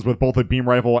counter-responds with both the beam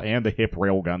rifle and the hip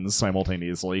railguns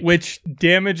simultaneously. Which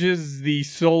damages the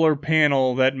solar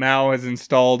panel that Mao has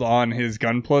installed on his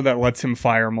gunpla that lets him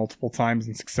fire multiple times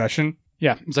in succession.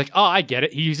 Yeah, it's like, oh, I get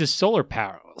it. He uses solar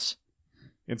panels.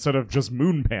 Instead of just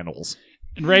moon panels.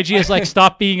 And Reiji is like,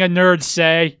 stop being a nerd,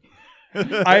 Sei.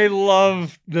 I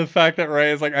love the fact that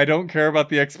Ray is like, I don't care about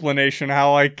the explanation. What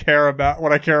I care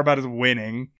about is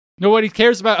winning. No, what he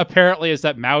cares about apparently is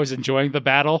that Mao is enjoying the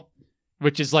battle,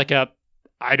 which is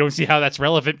I don't see how that's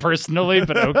relevant personally,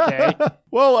 but okay.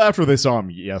 Well, after they saw him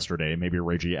yesterday, maybe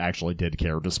Reiji actually did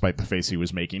care despite the face he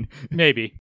was making.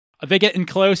 Maybe. They get in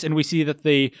close and we see that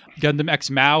the Gundam X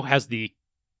Mao has the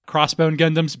Crossbone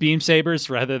Gundam's beam sabers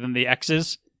rather than the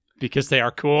X's because they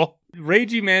are cool.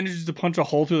 Reiji manages to punch a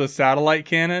hole through the satellite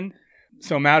cannon,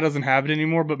 so Mao doesn't have it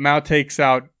anymore, but Mao takes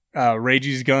out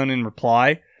Reiji's gun in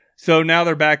reply. So now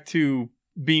they're back to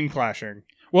beam clashing.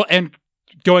 Well, and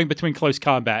going between close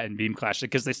combat and beam clashing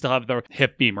because they still have their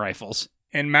hip beam rifles.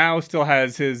 And Mao still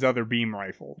has his other beam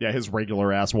rifle. Yeah, his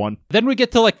regular ass one. Then we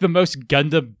get to like the most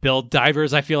Gundam build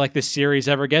divers I feel like this series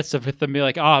ever gets. Of with them be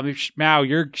like, oh, Mao,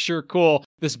 you're sure cool.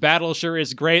 This battle sure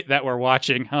is great that we're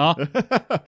watching, huh?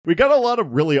 We got a lot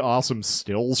of really awesome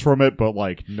stills from it, but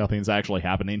like nothing's actually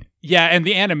happening. Yeah, and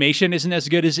the animation isn't as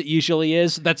good as it usually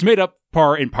is. That's made up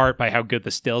in part by how good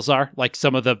the stills are. Like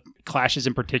some of the clashes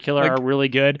in particular are really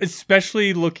good.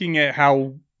 Especially looking at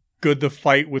how good the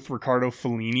fight with Riccardo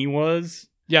Fellini was.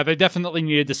 Yeah, they definitely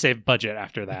needed to save budget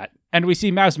after that. And we see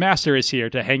Mao's master is here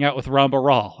to hang out with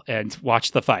Rambaral and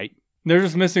watch the fight. They're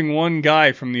just missing one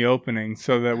guy from the opening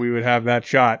so that we would have that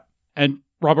shot. And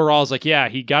Rambaral is like, yeah,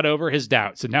 he got over his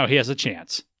doubts, and now he has a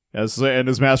chance. And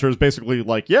his master is basically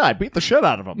like, yeah, I beat the shit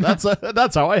out of him.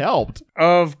 That's how I helped.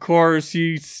 Of course,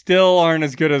 you still aren't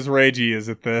as good as Reiji is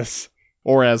at this.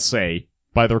 Or as, say,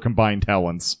 by their combined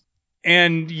talents.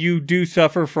 And you do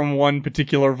suffer from one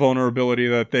particular vulnerability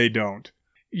that they don't.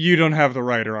 You don't have the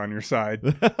writer on your side.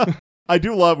 I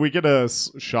do love, we get a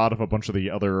shot of a bunch of the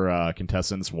other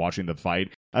contestants watching the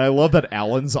fight. And I love that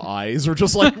Alan's eyes are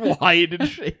just like wide and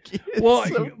shaky. Well,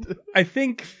 I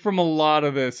think from a lot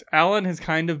of this, Alan has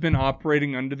kind of been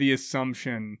operating under the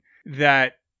assumption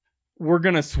that we're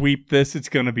going to sweep this. It's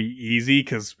going to be easy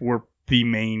because we're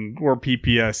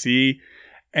PPSE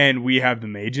and we have the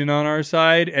Majin on our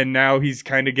side. And now he's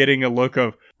kind of getting a look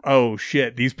of, oh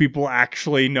shit, these people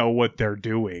actually know what they're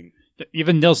doing.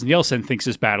 Even Nils Nielsen thinks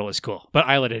this battle is cool, but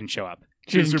Isla didn't show up.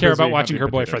 She She's didn't too care busy about watching her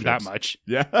having boyfriend potato that much.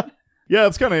 Yeah. Yeah,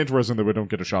 it's kind of interesting that we don't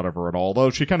get a shot of her at all,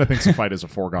 though she kind of thinks the fight is a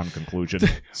foregone conclusion.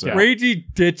 So. Reiji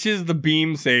ditches the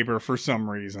beam saber for some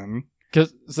reason.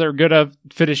 Because they're going to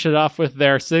finish it off with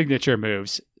their signature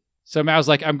moves. So Mao's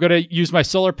like, I'm going to use my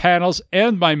solar panels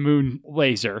and my moon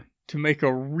laser To make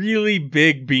a really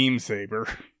big beam saber.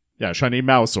 Yeah, shiny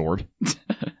mouse sword.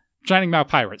 Shining Mao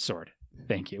pirate sword.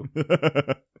 Thank you.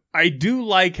 I do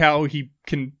like how he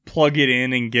can plug it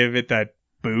in and give it that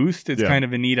boost. It's kind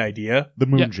of a neat idea. The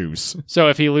moon Yeah. juice. So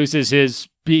if he loses his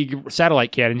big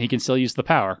satellite cannon, he can still use the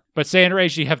power. But Sei and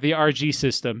Reiji have the RG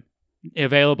system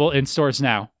available in stores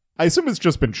now. I assume it's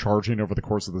just been charging over the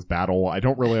course of this battle. I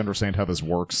don't really understand how this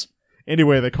works.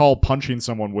 Anyway, they call punching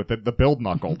someone with it the build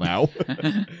knuckle now.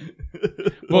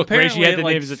 Well, apparently Reiji had it the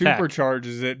name of his attack.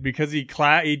 supercharges it because he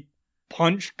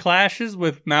punch clashes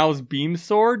with Mao's beam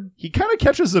sword. He kind of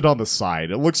catches it on the side.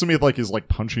 It looks to me like he's like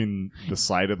punching the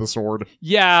side of the sword.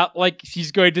 Yeah, like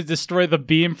he's going to destroy the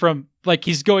beam from, like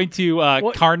he's going to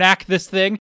Karnak this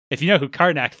thing. If you know who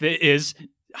Karnak is,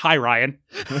 hi Ryan.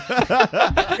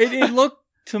 It looked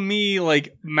to me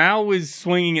like Mao is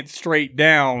swinging it straight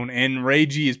down and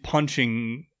Reiji is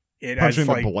punching it Punching as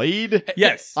the like... blade?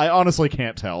 Yes. I honestly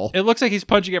can't tell. It looks like he's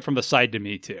punching it from the side to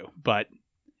me too, but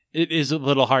it is a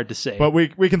little hard to say. But we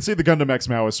can see the Gundam X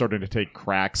Mao is starting to take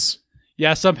cracks.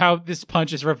 Yeah, somehow this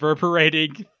punch is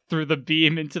reverberating through the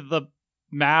beam into the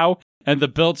Mao, and the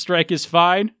build strike is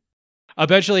fine.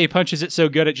 Eventually he punches it so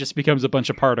good it just becomes a bunch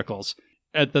of particles.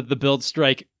 And the build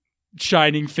strike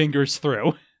shining fingers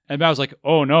through. And Mao's like,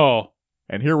 oh no.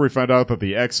 And here we find out that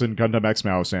the X in Gundam X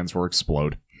Mao stands for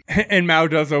explode. And Mao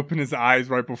does open his eyes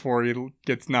right before he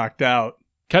gets knocked out.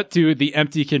 Cut to the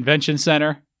empty convention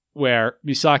center, where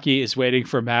Misaki is waiting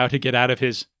for Mao to get out of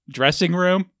his dressing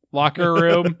room, locker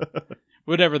room,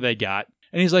 whatever they got.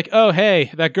 And he's like, oh,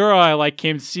 hey, that girl I like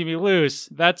came to see me lose.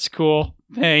 That's cool.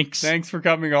 Thanks. Thanks for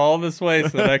coming all this way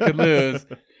so that I could lose.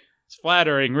 It's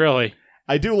flattering, really.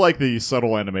 I do like the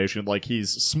subtle animation. Like, he's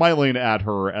smiling at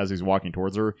her as he's walking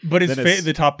towards her. But Then it's-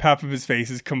 the top half of his face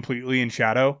is completely in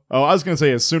shadow. Oh, I was going to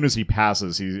say, as soon as he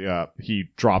passes, he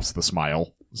drops the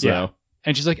smile. So. Yeah.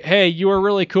 And she's like, hey, you were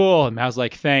really cool. And Mao's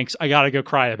like, thanks. I gotta go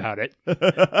cry about it.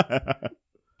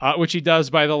 Which he does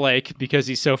by the lake because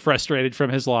he's so frustrated from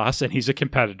his loss and he's a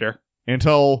competitor.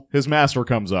 Until his master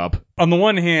comes up. On the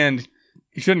one hand,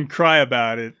 you shouldn't cry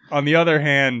about it. On the other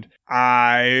hand,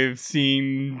 I've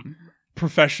seen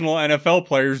professional NFL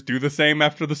players do the same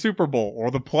after the Super Bowl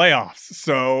or the playoffs.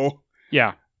 So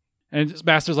Yeah. And his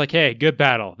master's like, hey, good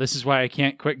battle. This is why I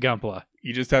can't quit Gunpla.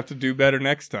 you just have to do better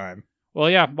next time. Well,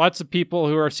 yeah, lots of people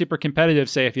who are super competitive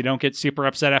say if you don't get super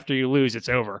upset after you lose, it's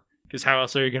over. Because how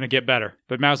else are you going to get better?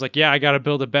 But Mao's like, yeah, I got to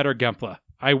build a better Gunpla.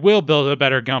 I will build a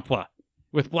better Gunpla.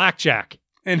 With blackjack.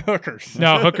 And hookers.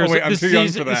 No, hookers. Oh, wait, I'm too young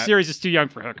for This that. series is too young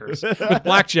for hookers. With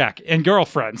blackjack and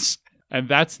girlfriends. And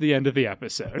that's the end of the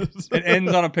episode. It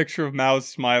ends on a picture of Mao's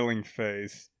smiling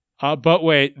face. But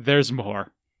wait, there's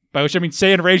more. By which I mean,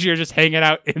 Sei and Reiji are just hanging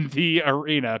out in the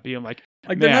arena, being like,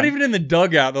 Like, they're man. not even in the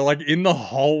dugout. They're, like, in the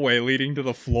hallway leading to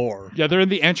the floor. Yeah, they're in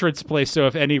the entrance place, so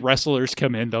if any wrestlers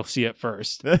come in, they'll see it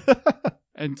first.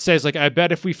 And Sei's like, I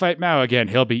bet if we fight Mao again,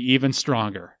 he'll be even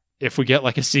stronger. if we get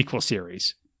like a sequel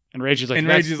series. And Reiji's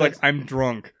like, like, I'm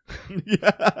drunk.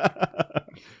 Yeah.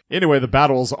 Anyway, the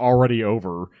battle's already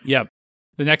over. Yep.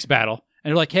 The next battle.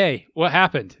 And they're like, hey, what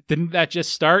happened? Didn't that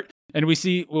just start? And we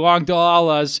see Wang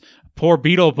Dalala's poor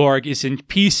Beetleborg is in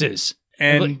pieces.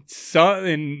 And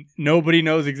nobody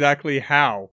knows exactly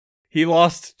how. He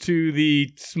lost to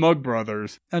the Smug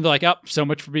Brothers. And they're like, oh, so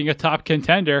much for being a top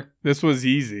contender. This was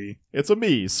easy. It's a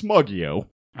me, Smugio.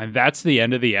 And that's the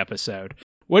end of the episode.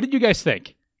 What did you guys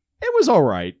think? It was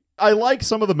alright. I like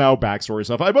some of the Mao backstory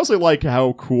stuff. I mostly like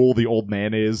how cool the old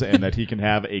man is and that he can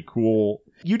have a cool...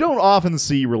 You don't often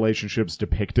see relationships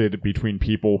depicted between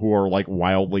people who are, like,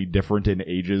 wildly different in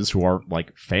ages, who are,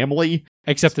 like, family.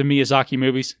 Except in Miyazaki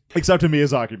movies. Except in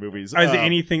Miyazaki movies. Is it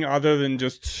anything other than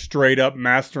just straight up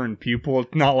master and pupil?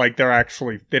 It's not like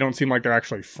they don't seem like they're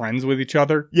actually friends with each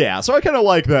other. Yeah, so I kind of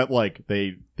like that, like,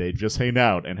 they just hang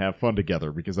out and have fun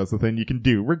together, because that's the thing you can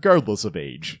do, regardless of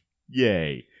age.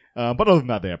 Yay. But other than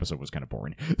that, the episode was kind of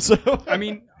boring. So I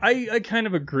mean, I kind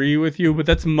of agree with you, but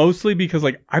that's mostly because,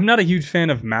 like, I'm not a huge fan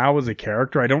of Mao as a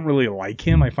character. I don't really like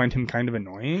him. I find him kind of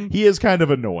annoying. He is kind of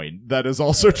annoying. That is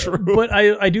also true. But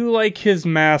I do like his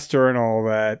master and all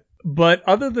that. But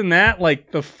other than that,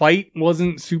 like, the fight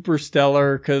wasn't super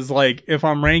stellar, because, like, if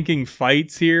I'm ranking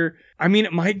fights here, I mean,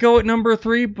 it might go at number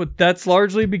 3, but that's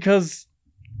largely because...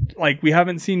 like, we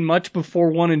haven't seen much before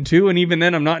 1 and 2, and even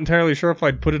then, I'm not entirely sure if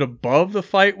I'd put it above the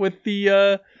fight with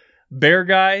the bear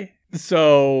guy.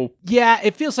 So yeah,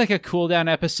 it feels like a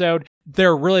cooldown episode.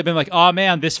 They're really been like, oh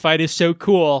man, this fight is so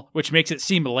cool, which makes it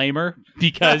seem lamer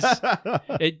because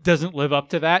it doesn't live up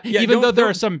to that. Yeah, even though there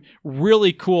are some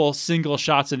really cool single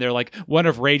shots in there, like one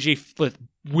of Reiji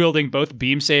wielding both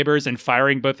beam sabers and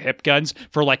firing both hip guns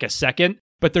for like a second.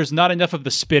 But there's not enough of the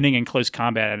spinning and close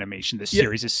combat animation this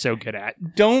series is so good at.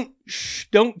 Don't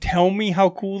tell me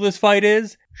how cool this fight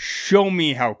is. Show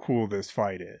me how cool this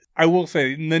fight is. I will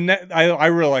say, I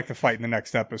really like the fight in the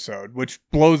next episode, which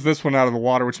blows this one out of the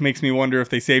water, which makes me wonder if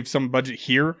they saved some budget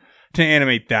here to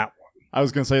animate that one. I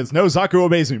was going to say, it's no Zaku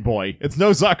Amazing, boy. It's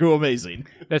no Zaku Amazing.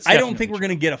 I don't think we're going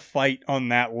to get a fight on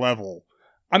that level.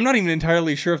 I'm not even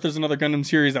entirely sure if there's another Gundam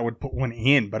series that would put one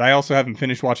in, but I also haven't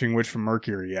finished watching Witch from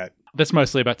Mercury yet. That's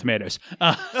mostly about tomatoes.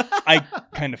 I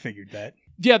kind of figured that.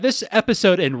 Yeah, this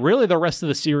episode and really the rest of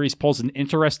the series pulls an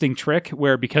interesting trick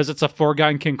where because it's a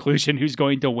foregone conclusion who's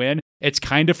going to win, it's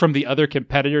kind of from the other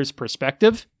competitor's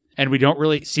perspective. And we don't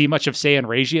really see much of Sei and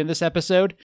Reiji in this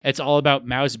episode. It's all about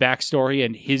Mao's backstory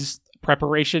and his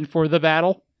preparation for the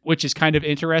battle, which is kind of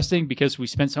interesting because we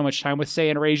spent so much time with Sei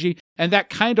and Reiji. And that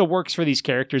kind of works for these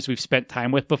characters we've spent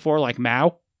time with before, like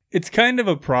Mao. It's kind of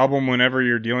a problem whenever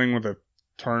you're dealing with a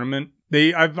tournament.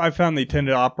 I've found they tend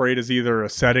to operate as either a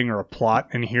setting or a plot,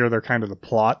 and here they're kind of the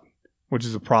plot, which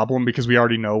is a problem because we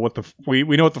already know what we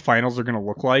know what the finals are going to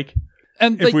look like.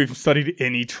 And if we've studied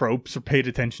any tropes or paid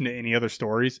attention to any other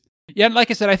stories. Yeah, and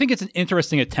like I said, I think it's an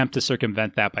interesting attempt to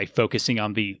circumvent that by focusing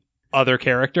on the other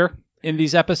character in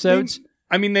these episodes.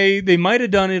 They might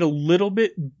have done it a little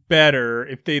bit better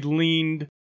if they'd leaned,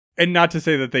 and not to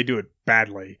say that they do it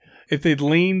badly, if they'd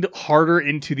leaned harder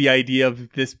into the idea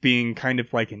of this being kind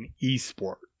of like an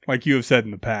e-sport, like you have said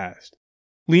in the past.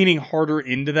 Leaning harder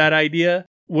into that idea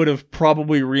would have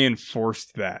probably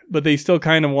reinforced that. But they still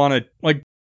kind of want to, like,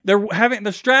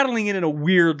 they're straddling it in a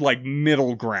weird, like,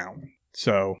 middle ground.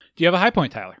 So, do you have a high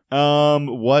point, Tyler?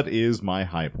 What is my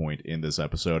high point in this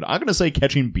episode? I'm going to say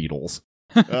catching beetles.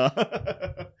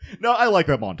 No, I like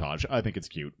that montage. I think it's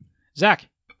cute. Zach?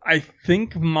 I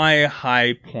think my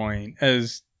high point,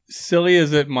 as silly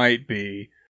as it might be,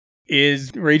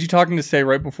 is Reiji talking to Sei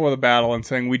right before the battle and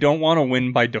saying we don't want to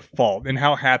win by default, and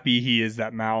how happy he is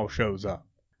that Mao shows up.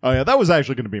 Oh yeah, that was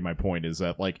actually going to be my point, is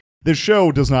that, like, this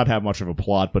show does not have much of a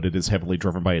plot, but it is heavily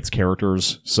driven by its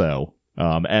characters, so...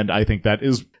 and I think that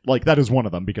is one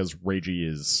of them, because Reiji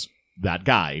is that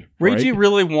guy. Reiji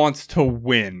really wants to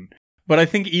win. But I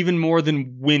think even more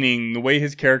than winning, the way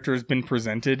his character has been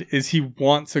presented is he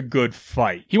wants a good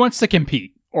fight. He wants to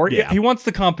compete. Or he wants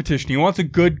the competition. He wants a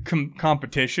good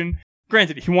competition.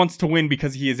 Granted, he wants to win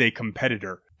because he is a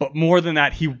competitor. But more than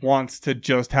that, he wants to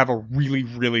just have a really,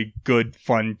 really good,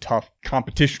 fun, tough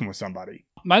competition with somebody.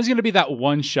 Mine's going to be that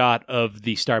one shot of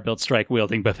the Star-Built Strike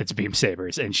wielding both its beam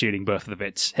sabers and shooting both of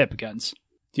its hip guns.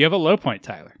 Do you have a low point,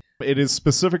 Tyler? It is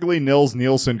specifically Nils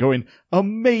Nielsen going,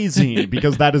 amazing,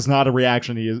 because that is not a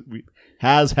reaction he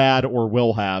has had or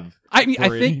will have. I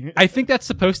mean, I think that's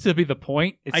supposed to be the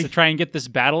point. It's to try and get this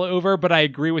battle over, but I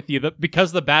agree with you that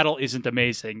because the battle isn't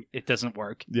amazing, it doesn't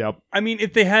work. Yep. I mean,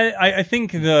 if they had, I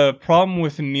think the problem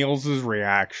with Niels'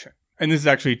 reaction, and this is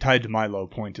actually tied to my low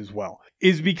point as well,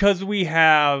 is because we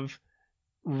have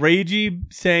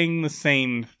Reiji saying the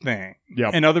same thing.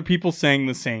 Yep. And other people saying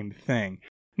the same thing.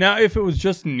 Now, if it was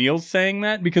just Niels saying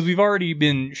that, because we've already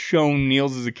been shown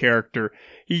Niels as a character,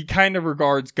 he kind of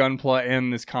regards Gunpla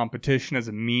and this competition as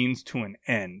a means to an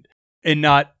end, and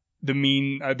not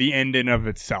the end in of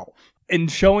itself.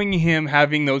 And showing him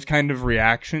having those kind of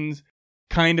reactions,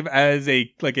 kind of as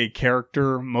a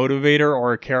character motivator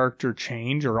or a character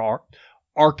change or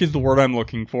arc is the word I'm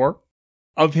looking for,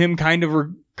 of him kind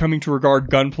of coming to regard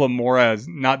Gunpla more as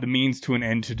not the means to an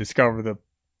end to discover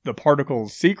the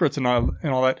particle's secrets and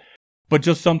all that, but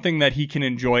just something that he can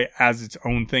enjoy as its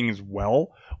own thing as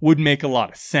well, would make a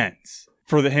lot of sense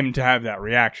for him to have that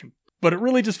reaction. But it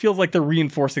really just feels like they're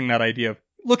reinforcing that idea of,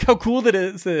 look how cool that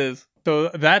is. So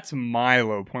that's my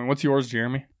low point. What's yours,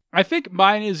 Jeremy? I think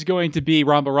mine is going to be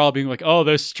Rambaral being like, oh,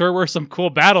 those sure were some cool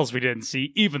battles we didn't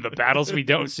see. Even the battles we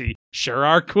don't see sure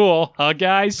are cool, huh,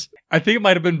 guys? I think it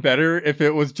might have been better if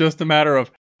it was just a matter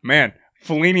of, man,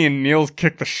 Fellini and Niels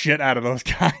kicked the shit out of those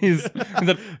guys. And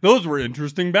said, those were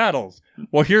interesting battles.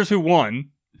 Well, here's who won.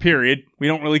 Period. We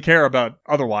don't really care about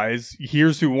otherwise.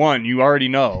 Here's who won. You already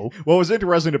know. What was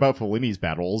interesting about Fellini's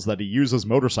battle is that he used his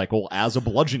motorcycle as a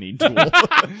bludgeoning tool.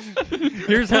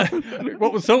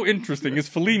 What was so interesting is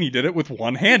Fellini did it with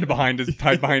one hand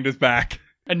tied behind his back.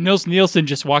 And Nils Nielsen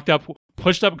just walked up,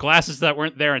 pushed up glasses that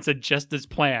weren't there and said, just as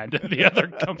planned. The other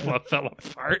Gunpla fell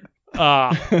apart.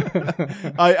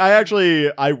 I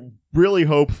really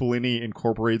hope Fellini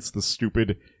incorporates the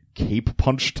stupid cape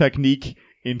punch technique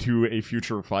into a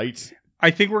future fight.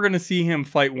 I think we're going to see him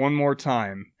fight one more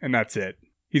time, and that's it.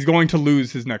 He's going to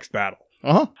lose his next battle.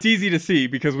 Uh-huh. It's easy to see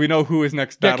because we know who his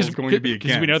next battle is going to be against.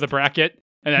 Because we know the bracket,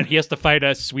 and then he has to fight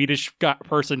a Swedish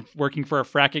person working for a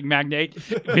fracking magnate.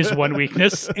 His one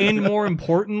weakness. And more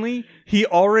importantly, he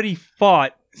already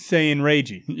fought Sei and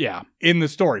Reiji. Yeah. In the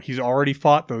story. He's already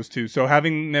fought those two. So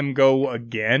having them go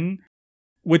again,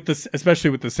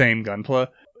 especially with the same Gunpla,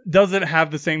 doesn't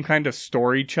have the same kind of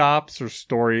story chops or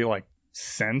story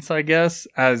sense, I guess,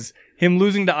 as him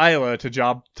losing to Isla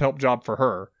to help job for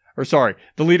her. Or sorry,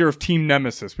 the leader of Team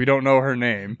Nemesis. We don't know her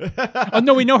name. Oh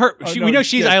no, we know her. We know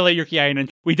she's yeah. Isla Yurkiainen.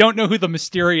 We don't know who the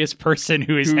mysterious person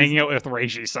who's hanging out with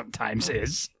Reiji sometimes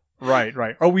is. Right.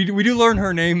 Oh, we do learn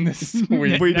her name this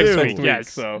week. We Next do. week,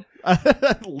 yes. So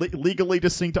Legally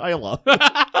distinct Isla.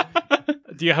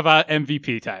 Do you have a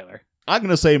MVP, Tyler? I'm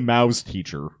going to say Mao's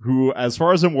teacher, who, as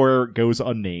far as I'm aware, goes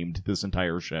unnamed this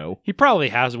entire show. He probably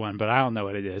has one, but I don't know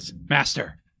what it is.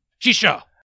 Master Shisho.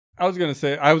 I was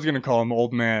gonna call him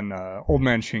Old Man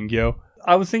Shingyo.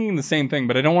 I was thinking the same thing,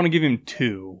 but I don't want to give him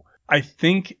two. I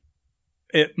think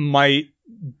it might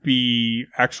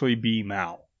actually be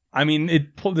Mao. I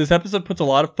mean, this episode puts a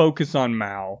lot of focus on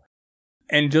Mao,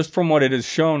 and just from what it has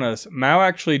shown us, Mao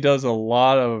actually does a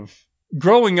lot of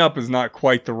growing up is not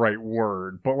quite the right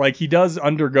word, but he does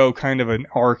undergo kind of an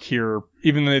arc here,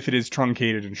 even if it is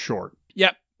truncated and short.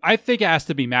 Yep. I think it has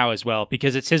to be Mao as well,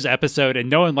 because it's his episode and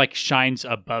no one shines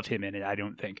above him in it, I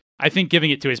don't think. I think giving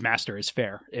it to his master is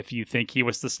fair if you think he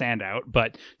was the standout,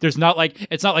 but it's not like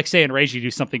Sei and Reiji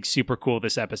do something super cool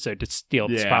this episode to steal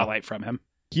the spotlight from him.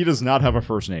 He does not have a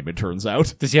first name, it turns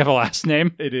out. Does he have a last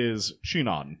name? It is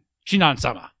Shinon.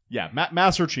 Shinon-sama. Yeah,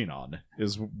 Master Chinon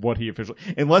is what he officially...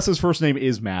 Unless his first name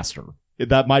is Master.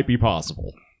 That might be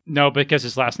possible. No, because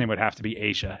his last name would have to be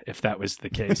Asia, if that was the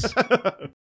case.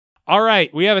 All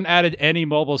right, we haven't added any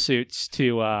mobile suits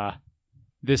to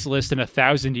this list in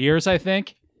 1,000 years, I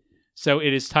think. So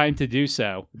it is time to do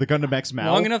so. The Gundam X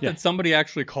Mao. Long enough that somebody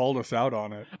actually called us out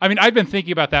on it. I mean, I've been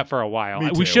thinking about that for a while. Me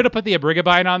too. We should have put the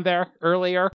Abrigabine on there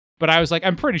earlier, but I was like,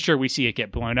 I'm pretty sure we see it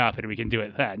get blown up and we can do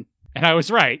it then. And I was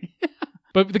right.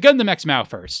 But the Gundam X Mao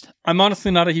first. I'm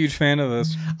honestly not a huge fan of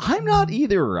this. I'm not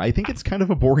either. I think it's kind of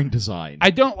a boring design. I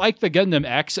don't like the Gundam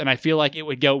X, and I feel like it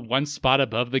would go one spot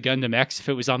above the Gundam X if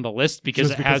it was on the list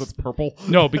because it's purple.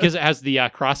 No, because it has the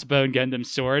crossbone Gundam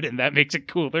sword, and that makes it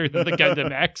cooler than the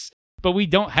Gundam X. But we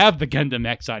don't have the Gundam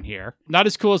X on here. Not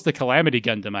as cool as the Calamity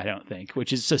Gundam, I don't think,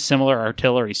 which is a similar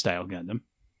artillery-style Gundam.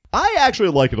 I actually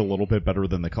like it a little bit better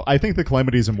than I think the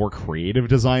Calamity is a more creative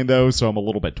design, though, so I'm a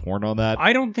little bit torn on that.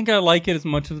 I don't think I like it as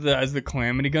much as the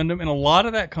Calamity Gundam, and a lot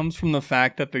of that comes from the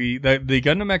fact that the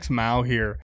Gundam X Mao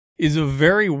here is a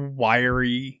very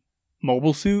wiry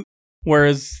mobile suit,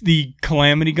 whereas the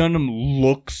Calamity Gundam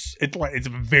it's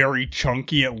very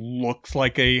chunky. It looks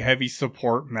like a heavy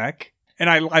support mech, and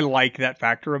I like that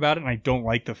factor about it, and I don't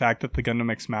like the fact that the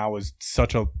Gundam X Mao is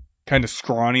such a kind of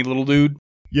scrawny little dude.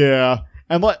 Yeah.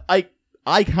 And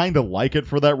I kind of like it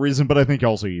for that reason, but I think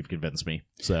also you've convinced me.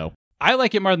 So I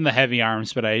like it more than the heavy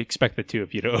arms, but I expect the two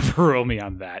of you to overrule me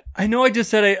on that. I know I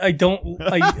just said I don't.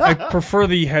 I prefer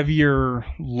the heavier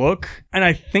look, and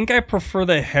I think I prefer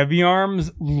the heavy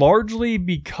arms largely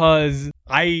because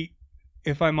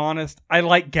if I'm honest, I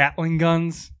like Gatling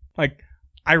guns. Like,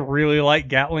 I really like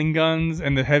Gatling guns,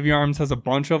 and the heavy arms has a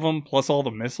bunch of them, plus all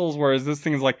the missiles, whereas this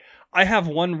thing is like, I have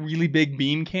one really big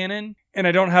beam cannon, and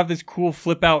I don't have this cool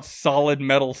flip-out solid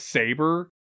metal saber.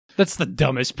 That's the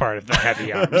dumbest part of the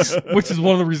heavy arms. Which is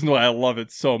one of the reasons why I love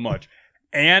it so much.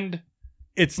 And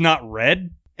it's not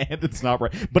red. And it's not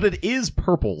red. But it is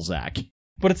purple, Zach.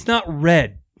 But it's not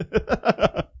red.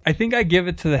 I think I give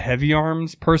it to the heavy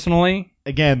arms, personally.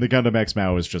 Again, the Gundam X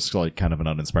Mao is just like kind of an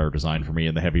uninspired design for me,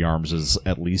 and the heavy arms is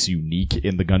at least unique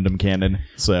in the Gundam canon.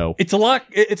 So it's a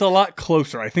lot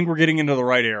closer. I think we're getting into the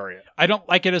right area. I don't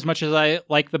like it as much as I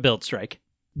like the Build Strike.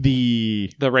 The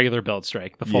regular Build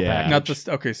Strike, the full package. Not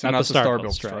the Star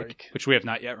Build Strike, which we have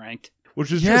not yet ranked.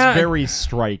 Which is just very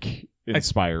Strike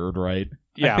inspired, right?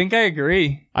 Yeah. I think I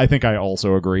agree. I think I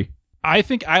also agree. I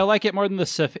think I like it more than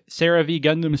the Sarah V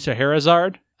Gundam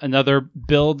Scheherazade, another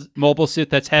build mobile suit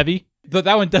that's heavy. Though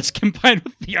that one does combine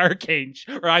with the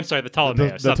Archangel. Or I'm sorry, the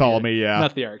Ptolemeus. The Ptolemy, yeah.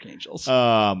 Not the Archangels.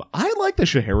 I like the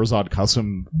Scheherazade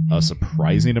custom a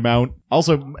surprising amount.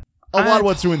 Also, a lot of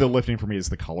what's doing the lifting for me is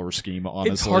the color scheme,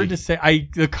 honestly. It's hard to say.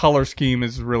 The color scheme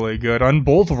is really good on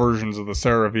both versions of the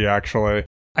Seravi, actually.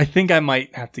 I think I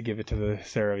might have to give it to the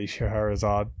Seravi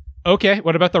Scheherazade. Okay,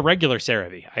 what about the regular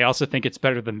Seravi? I also think it's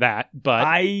better than that, but...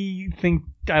 I think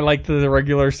I like the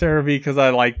regular Seravi because I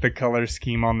like the color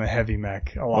scheme on the heavy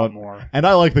mech a lot more. And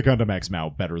I like the Gundam X Mao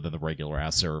better than the regular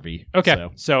ass Seravi. Okay,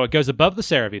 so it goes above the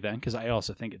Seravi then, because I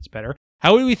also think it's better.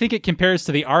 How do we think it compares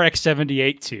to the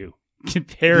RX-78 2?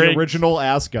 The original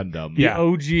ass Gundam. The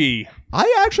OG.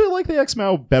 I actually like the X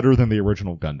Mao better than the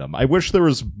original Gundam. I wish there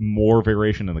was more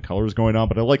variation in the colors going on,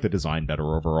 but I like the design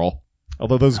better overall.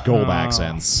 Although those gold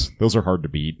accents, those are hard to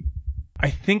beat.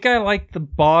 I think I like the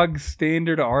bog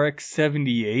standard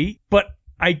RX-78, but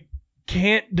I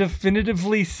can't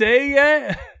definitively say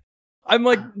yet. I'm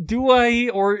like, do I?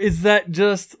 Or is that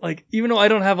just, like, even though I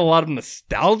don't have a lot of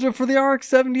nostalgia for the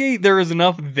RX-78, there is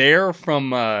enough there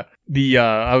from I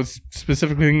was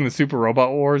specifically thinking the Super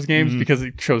Robot Wars games because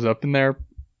it shows up in there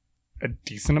a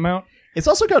decent amount. It's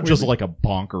also got just like a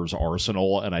bonkers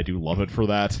arsenal, and I do love it for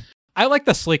that. I like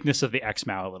the sleekness of the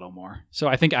X-Mao a little more. So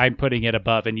I think I'm putting it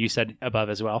above, and you said above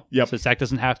as well. Yep. So Zach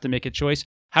doesn't have to make a choice.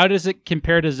 How does it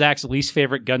compare to Zach's least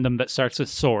favorite Gundam that starts with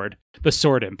sword? The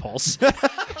Sword Impulse.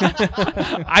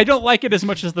 I don't like it as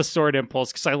much as the Sword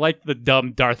Impulse, because I like the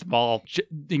dumb Darth Maul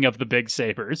thing of the big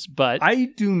sabers, but... I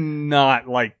do not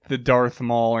like the Darth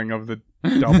Mauling of the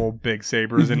double big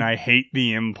sabers, and I hate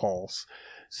the Impulse.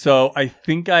 So I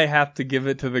think I have to give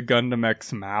it to the Gundam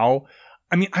X Mao.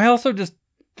 I mean, I also just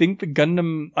think the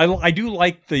Gundam, I do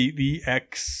like the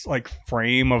X like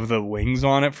frame of the wings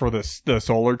on it for the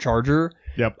solar charger.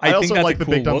 Yep. I I think also that's like a the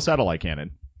cool big dumb look. satellite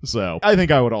cannon. So I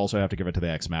think I would also have to give it to the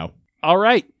X Mao. All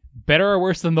right. Better or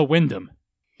worse than the Wyndham?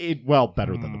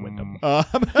 Better than the Wyndham.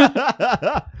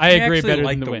 I agree, actually better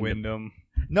like than the the Wyndham.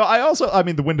 No, I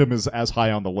mean, the Wyndham is as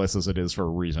high on the list as it is for a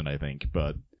reason, I think,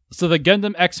 but... So the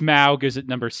Gundam X Mao goes at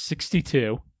number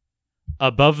 62,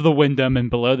 above the Wyndham and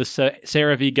below the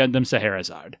Sarah V Gundam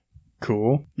Scheherazade.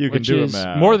 Cool. You can which do is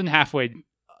it, more than halfway.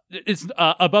 It's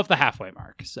above the halfway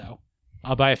mark, so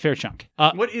I'll buy a fair chunk.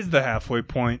 What is the halfway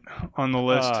point on the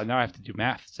list? Now I have to do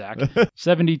math, Zach.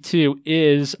 72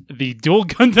 is the dual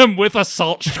Gundam with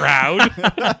Assault Shroud.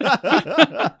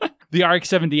 The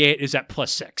RX-78 is at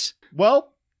 +6. Well,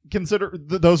 consider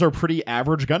those are pretty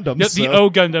average Gundams. No, the O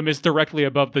Gundam is directly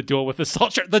above the dual with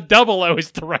Assault Shroud. The double O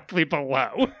is directly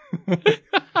below.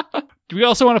 Do we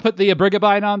also want to put the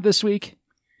Brigabine on this week?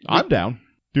 I'm down.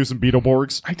 Do some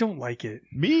Beetleborgs. I don't like it.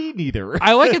 Me neither.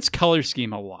 I like its color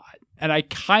scheme a lot. And I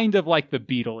kind of like the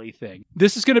Beetle-y thing.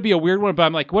 This is going to be a weird one, but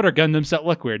I'm like, what are Gundams that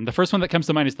look weird? And the first one that comes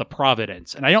to mind is the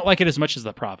Providence. And I don't like it as much as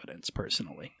the Providence,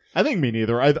 personally. I think me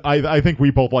neither. I think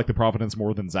we both like the Providence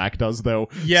more than Zach does, though.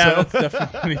 Yeah, So- that's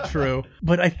definitely true.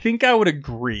 But I think I would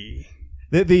agree.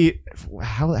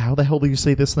 How the hell do you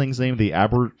say this thing's name? The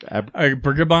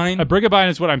Brigabine? A Brigabine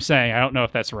is what I'm saying. I don't know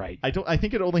if that's right. I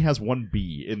think it only has one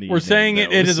B in the We're name, saying though,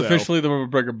 it is so- officially the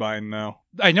Brigabine now.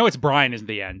 I know it's Brine in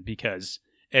the end because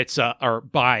it's or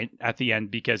Bine at the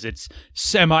end because it's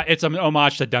an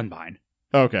homage to Dunbine.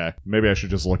 Okay. Maybe I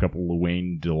should just look up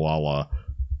Luane Delala.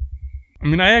 I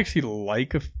mean, I actually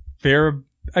like a fair...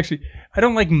 Actually, I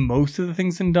don't like most of the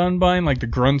things in Dunbine. Like the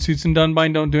grunt suits in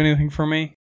Dunbine don't do anything for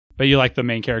me. But you like the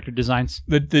main character designs?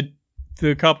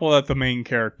 The couple that the main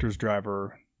characters drive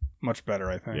are much better,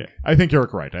 I think. Yeah, I think you're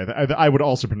correct. I would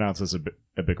also pronounce this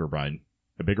a bigger bind.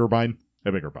 A bigger bind?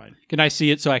 A bigger bind. Can I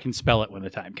see it so I can spell it when the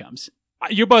time comes?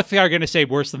 You both are going to say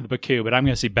worse than the Baku, but I'm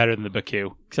going to say better than the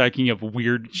Baku because I can have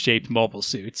weird-shaped mobile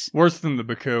suits. Worse than the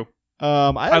Baku.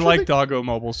 I like Doggo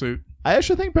mobile suit. I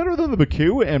actually think better than the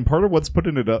Baku, and part of what's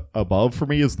putting it above for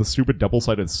me is the stupid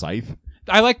double-sided scythe.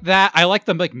 I like that. I like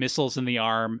them like missiles in the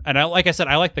arm, and like I said,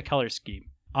 I like the color scheme.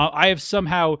 I have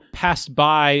somehow passed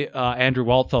by Andrew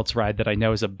Waltfeldt's ride that I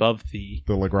know is above the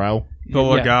Legrau. The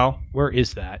Legal. Where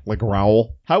is that?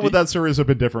 Legrau. How would that series have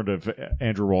been different if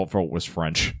Andrew Waltfeldt was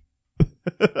French?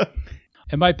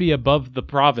 It might be above the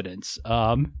Providence.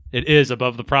 It is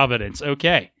above the Providence.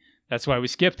 Okay. That's why we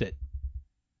skipped it.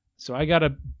 So I got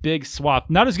a big swath.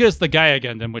 Not as good as the Gaia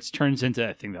Gundam, which turns into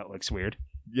a thing that looks weird.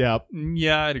 Yeah.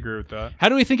 Yeah, I'd agree with that. How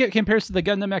do we think it compares to the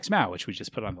Gundam X Mao, which we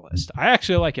just put on the list? I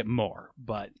actually like it more,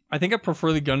 but I think I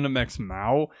prefer the Gundam X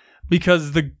Mao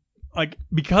because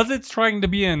because it's trying to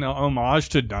be an homage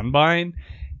to Dunbine,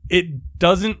 it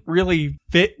doesn't really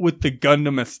fit with the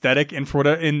Gundam aesthetic, and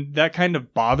and that kind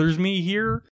of bothers me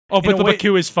here. Oh, but the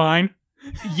Baku is fine?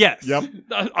 Yes. Yep.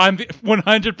 I'm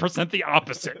 100% the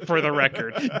opposite, for the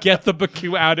record. Get the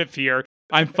Baku out of here.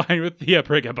 I'm fine with the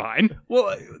Brigabine.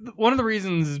 Well, one of the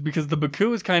reasons is because the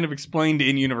Baku is kind of explained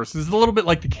in universe. This is a little bit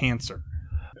like the Cancer.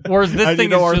 Whereas this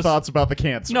thing is our just... thoughts about the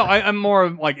Cancer. No, I'm more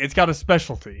of, like, it's got a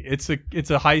specialty. It's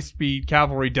a high-speed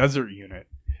cavalry desert unit.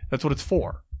 That's what it's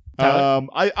for.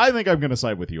 I think I'm going to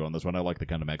side with you on this one. I like the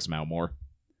Gundam X Mao more.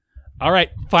 All right,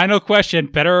 final question.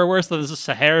 Better or worse than the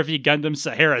Sahara v Gundam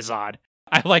Saharazad?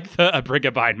 I like the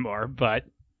Brigabine more, but...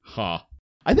 Huh.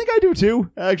 I think I do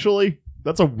too, actually.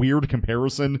 That's a weird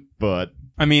comparison, but...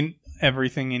 I mean,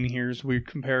 everything in here is weird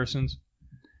comparisons.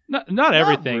 Not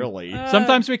everything. Not really.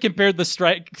 Sometimes we compared the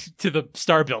strike to the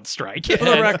Starbuild strike. For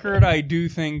the record, I do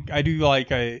think I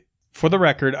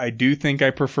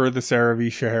prefer the Sahara v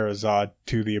Scheherazade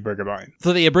to the Abrigabine.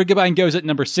 So the Abrigabine goes at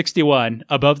number 61,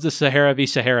 above the Sahara v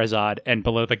Saharazad, and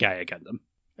below the Gaia Gundam.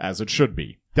 As it should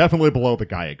be. Definitely below the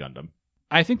Gaia Gundam.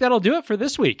 I think that'll do it for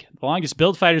this week. The longest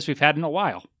build fighters we've had in a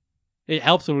while. It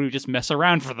helps when we just mess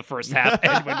around for the first half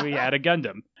and when we add a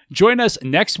Gundam. Join us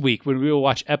next week when we will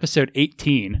watch episode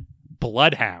 18,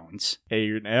 Bloodhounds.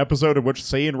 An episode in which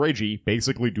Sei and Reiji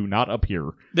basically do not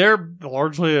appear. They're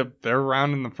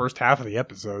around in the first half of the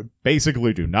episode.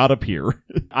 Basically do not appear.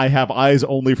 I have eyes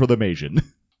only for the Meijin.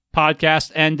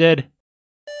 Podcast ended.